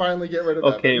we can finally get rid of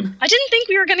Evan. I didn't think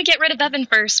we were gonna get rid of Evan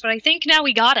first, but I think now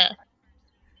we gotta.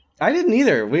 I didn't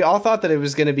either. We all thought that it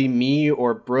was gonna be me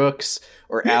or Brooks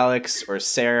or Alex or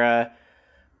Sarah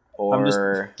or. I'm just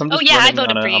I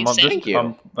voted for you. Thank you.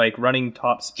 I'm like running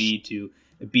top speed to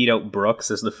beat out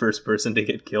Brooks as the first person to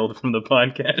get killed from the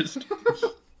podcast.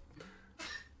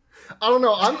 I don't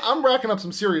know. I'm racking up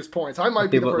some serious points. I might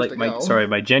be the first to go.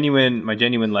 My genuine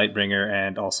Lightbringer,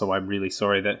 and also I'm really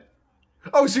sorry that.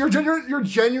 Oh, so your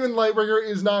genuine Lightbringer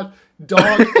is not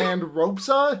Dog and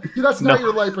Ropesaw? That's not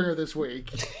your Lightbringer this week.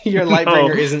 Your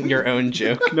Lightbringer isn't your own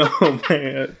joke. No,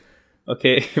 man.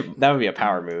 Okay. That would be a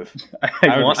power move.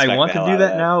 I want to do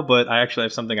that now, but I actually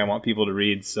have something I want people to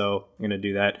read, so I'm going to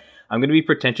do that. I'm going to be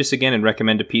pretentious again and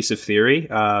recommend a piece of theory.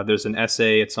 There's an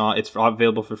essay. It's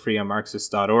available for free on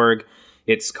Marxist.org.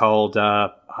 It's called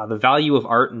The Value of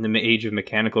Art in the Age of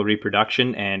Mechanical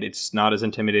Reproduction, and it's not as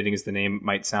intimidating as the name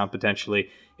might sound potentially.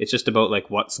 It's just about like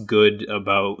what's good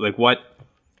about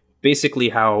basically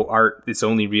how art, its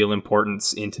only real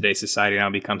importance in today's society now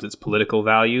becomes its political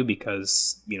value,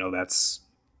 because that's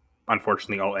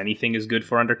unfortunately all anything is good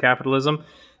for under capitalism.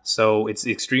 So it's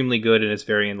extremely good and it's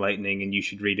very enlightening, and you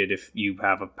should read it if you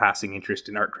have a passing interest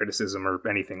in art criticism or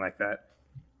anything like that.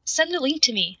 Send a link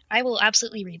to me. I will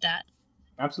absolutely read that.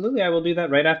 Absolutely, I will do that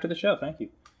right after the show. Thank you.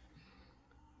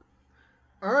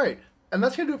 All right. And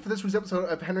that's going to do it for this week's episode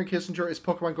of Henry Kissinger, Is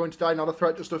Pokemon Going to Die? Not a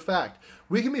Threat, Just a Fact.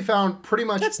 We can be found pretty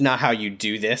much... That's not how you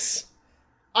do this.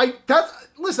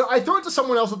 Listen, I throw it to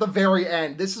someone else at the very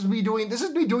end. This is me doing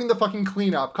the fucking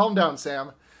cleanup. Calm down,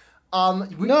 Sam.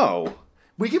 No.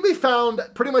 We can be found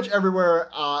pretty much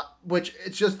everywhere, which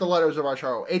it's just the letters of our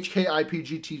show.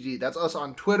 HKIPGTD. That's us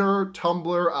on Twitter,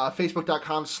 Tumblr,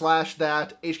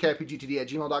 Facebook.com/that,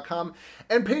 HKIPGTD@gmail.com,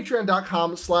 and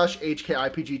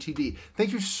Patreon.com/HKIPGTD.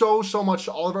 Thank you so, so much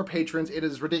to all of our patrons. It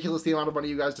is ridiculous the amount of money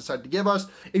you guys decide to give us.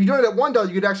 If you donate at $1,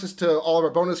 you get access to all of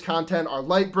our bonus content, our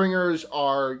Lightbringers,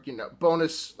 our,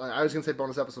 bonus, I was going to say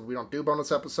bonus episodes. We don't do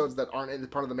bonus episodes that aren't in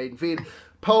part of the main feed.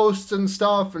 Posts and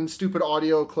stuff and stupid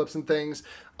audio clips and things.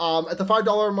 At the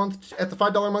 $5 a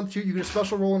month tier, you get a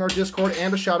special role in our Discord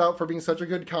and a shout out for being such a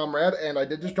good comrade. And I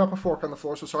did just drop a fork on the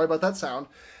floor, so sorry about that sound.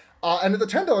 And at the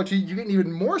 $10 tier, you get an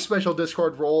even more special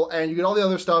Discord role, and you get all the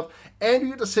other stuff, and you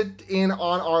get to sit in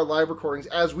on our live recordings,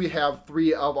 as we have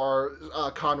 3 of our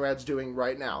comrades doing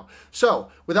right now.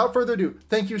 So, without further ado,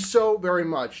 thank you so very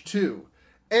much to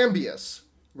Ambius,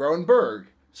 Rowan Berg,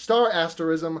 Star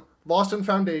Asterism, Lost in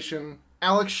Foundation,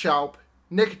 Alex Schaup,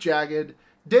 Nick Jagged,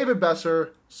 David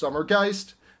Besser, Summer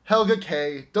Geist, Helga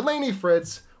K, Delaney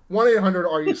Fritz,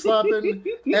 1-800-ARE-YOU-SLAPPIN',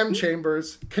 M.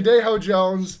 Chambers, Kadeho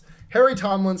Jones, Harry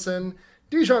Tomlinson,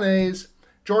 Dijon Hayes,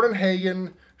 Jordan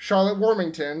Hagen, Charlotte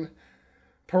Warmington,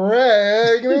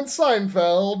 Pregnant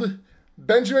Seinfeld,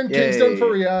 Benjamin Kingston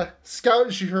Faria,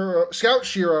 Scout Shiro,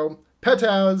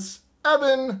 Petaz,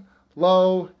 Evan,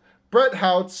 Lowe, Brett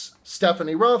Houts,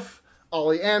 Stephanie Ruff,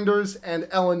 Ollie Anders, and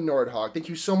Ellen Nordhog. Thank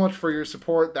you so much for your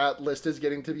support. That list is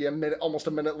getting to be almost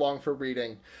a minute long for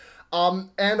reading.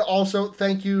 And also,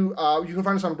 thank you. You can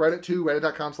find us on Reddit too,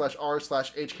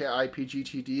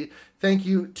 reddit.com/r/HKIPGTD. Thank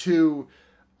you to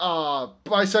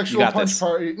Bisexual Punch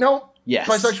Party. No, yes.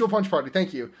 Bisexual Punch Party.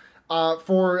 Thank you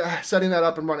for setting that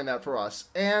up and running that for us.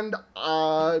 And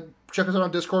check us out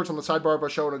on Discord. It's on the sidebar of our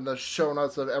show and in the show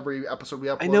notes of every episode we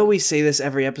upload. I know we say this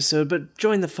every episode, but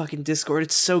join the fucking Discord.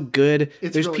 It's so good.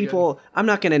 There's really people. Good. I'm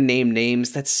not going to name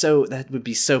names. That would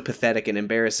be so pathetic and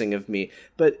embarrassing of me.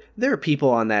 But there are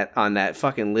people on that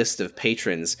fucking list of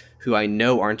patrons who I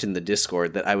know aren't in the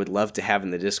Discord that I would love to have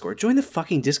in the Discord. Join the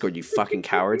fucking Discord, you fucking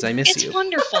cowards. I miss you. It's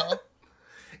wonderful.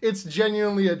 It's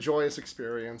genuinely a joyous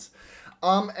experience.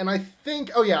 And I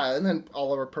think, and then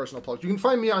all of our personal plugs. You can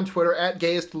find me on Twitter at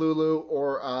GayestLulu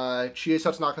or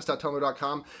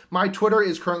chiesatsunakas.tumblr.com. My Twitter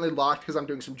is currently locked because I'm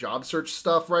doing some job search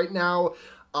stuff right now.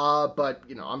 But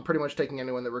I'm pretty much taking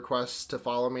anyone that requests to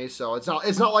follow me, so it's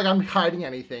not like I'm hiding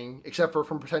anything except for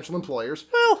from potential employers.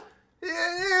 Well,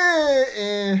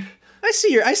 I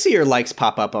see your likes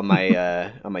pop up on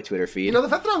my Twitter feed. The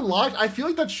fact that I'm locked, I feel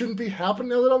like that shouldn't be happening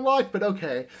now that I'm locked, but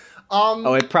okay.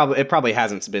 It probably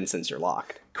hasn't been since you're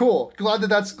locked. Cool. Glad that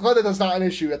that's not an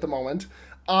issue at the moment.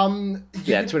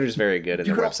 Twitter's very good and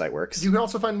their website works. You can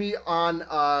also find me on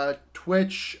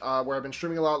Twitch, where I've been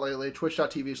streaming a lot lately,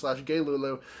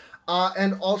 twitch.tv/gaylulu.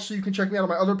 And also you can check me out on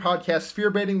my other podcast, Fear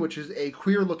Baiting, which is a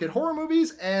queer look at horror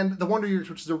movies, and The Wonder Years,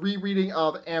 which is a rereading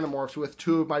of Animorphs with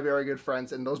 2 of my very good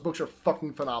friends, and those books are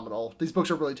fucking phenomenal. These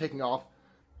books are really taking off.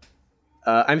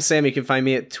 I'm Sam. You can find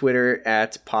me at Twitter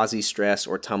at PosiStress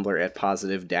or Tumblr at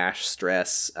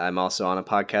positive-stress. I'm also on a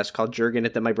podcast called Jurgen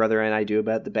that my brother and I do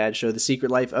about the bad show, The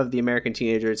Secret Life of the American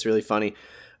Teenager. It's really funny.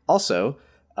 Also,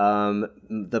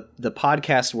 the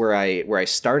podcast where I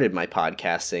started my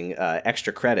podcasting,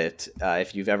 Extra Credit,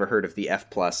 if you've ever heard of the F+,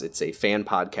 it's a fan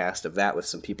podcast of that with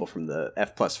some people from the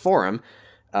F+ forum.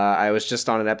 I was just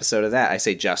on an episode of that. I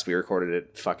say just, we recorded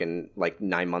it fucking like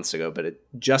 9 months ago, but it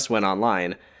just went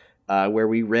online. Where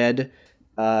we read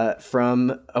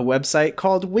from a website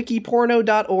called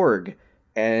wikiporno.org.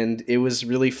 And it was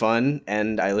really fun,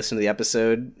 and I listened to the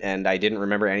episode, and I didn't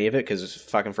remember any of it because it was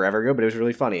fucking forever ago, but it was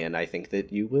really funny, and I think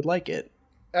that you would like it.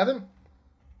 Evan?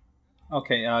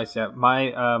 Okay, so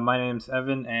my name's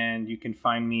Evan, and you can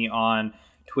find me on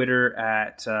Twitter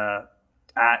at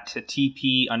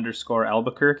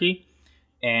TP_Albuquerque.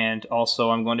 And also,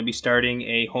 I'm going to be starting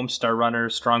a Homestar Runner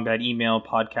Strong Bad email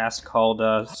podcast called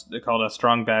a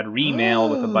Strong Bad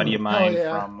Remail with a buddy of mine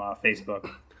from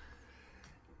Facebook.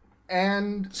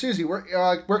 And Susie, where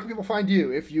can people find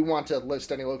you if you want to list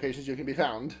any locations you can be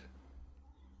found?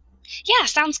 Yeah,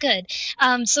 sounds good.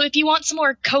 So if you want some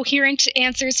more coherent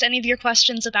answers to any of your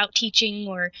questions about teaching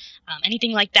or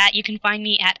anything like that, you can find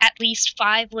me at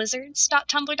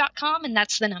least5lizards.tumblr.com, and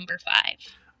that's the number 5.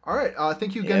 All right.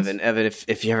 Thank you again. Evan,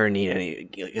 if you ever need any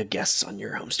guests on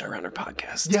your Homestar Runner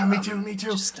podcast. Yeah, me too.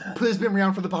 Please be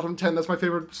around for the bottom 10. That's my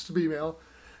favorite email.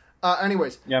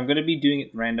 Anyways. Yeah, I'm going to be doing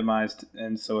it randomized,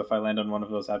 and so if I land on one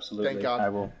of those, absolutely, I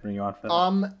will bring you on for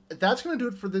that. That's going to do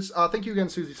it for this. Thank you again,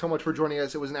 Susie, so much for joining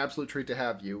us. It was an absolute treat to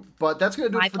have you. But that's going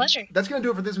to do My pleasure. That's going to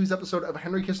do it for this week's episode of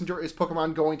Henry Kissinger Is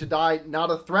Pokemon Going to Die? Not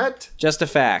a Threat? Just a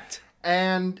fact.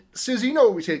 And Susie, you know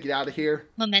what we say to get out of here.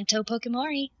 Memento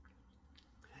Pokemori.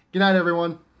 Good night,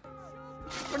 everyone.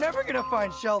 We're never gonna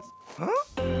find shells. Huh?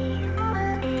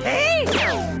 Hey!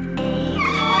 Cool!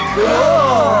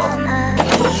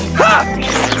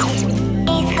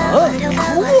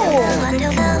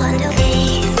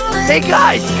 Hey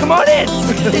guys, come on in!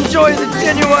 Enjoy the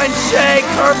genuine shag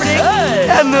carpeting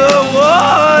and the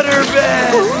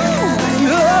waterbed!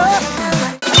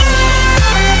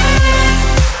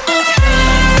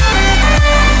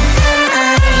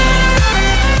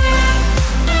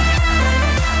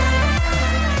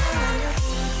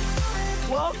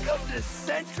 Welcome to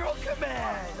Central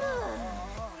Command!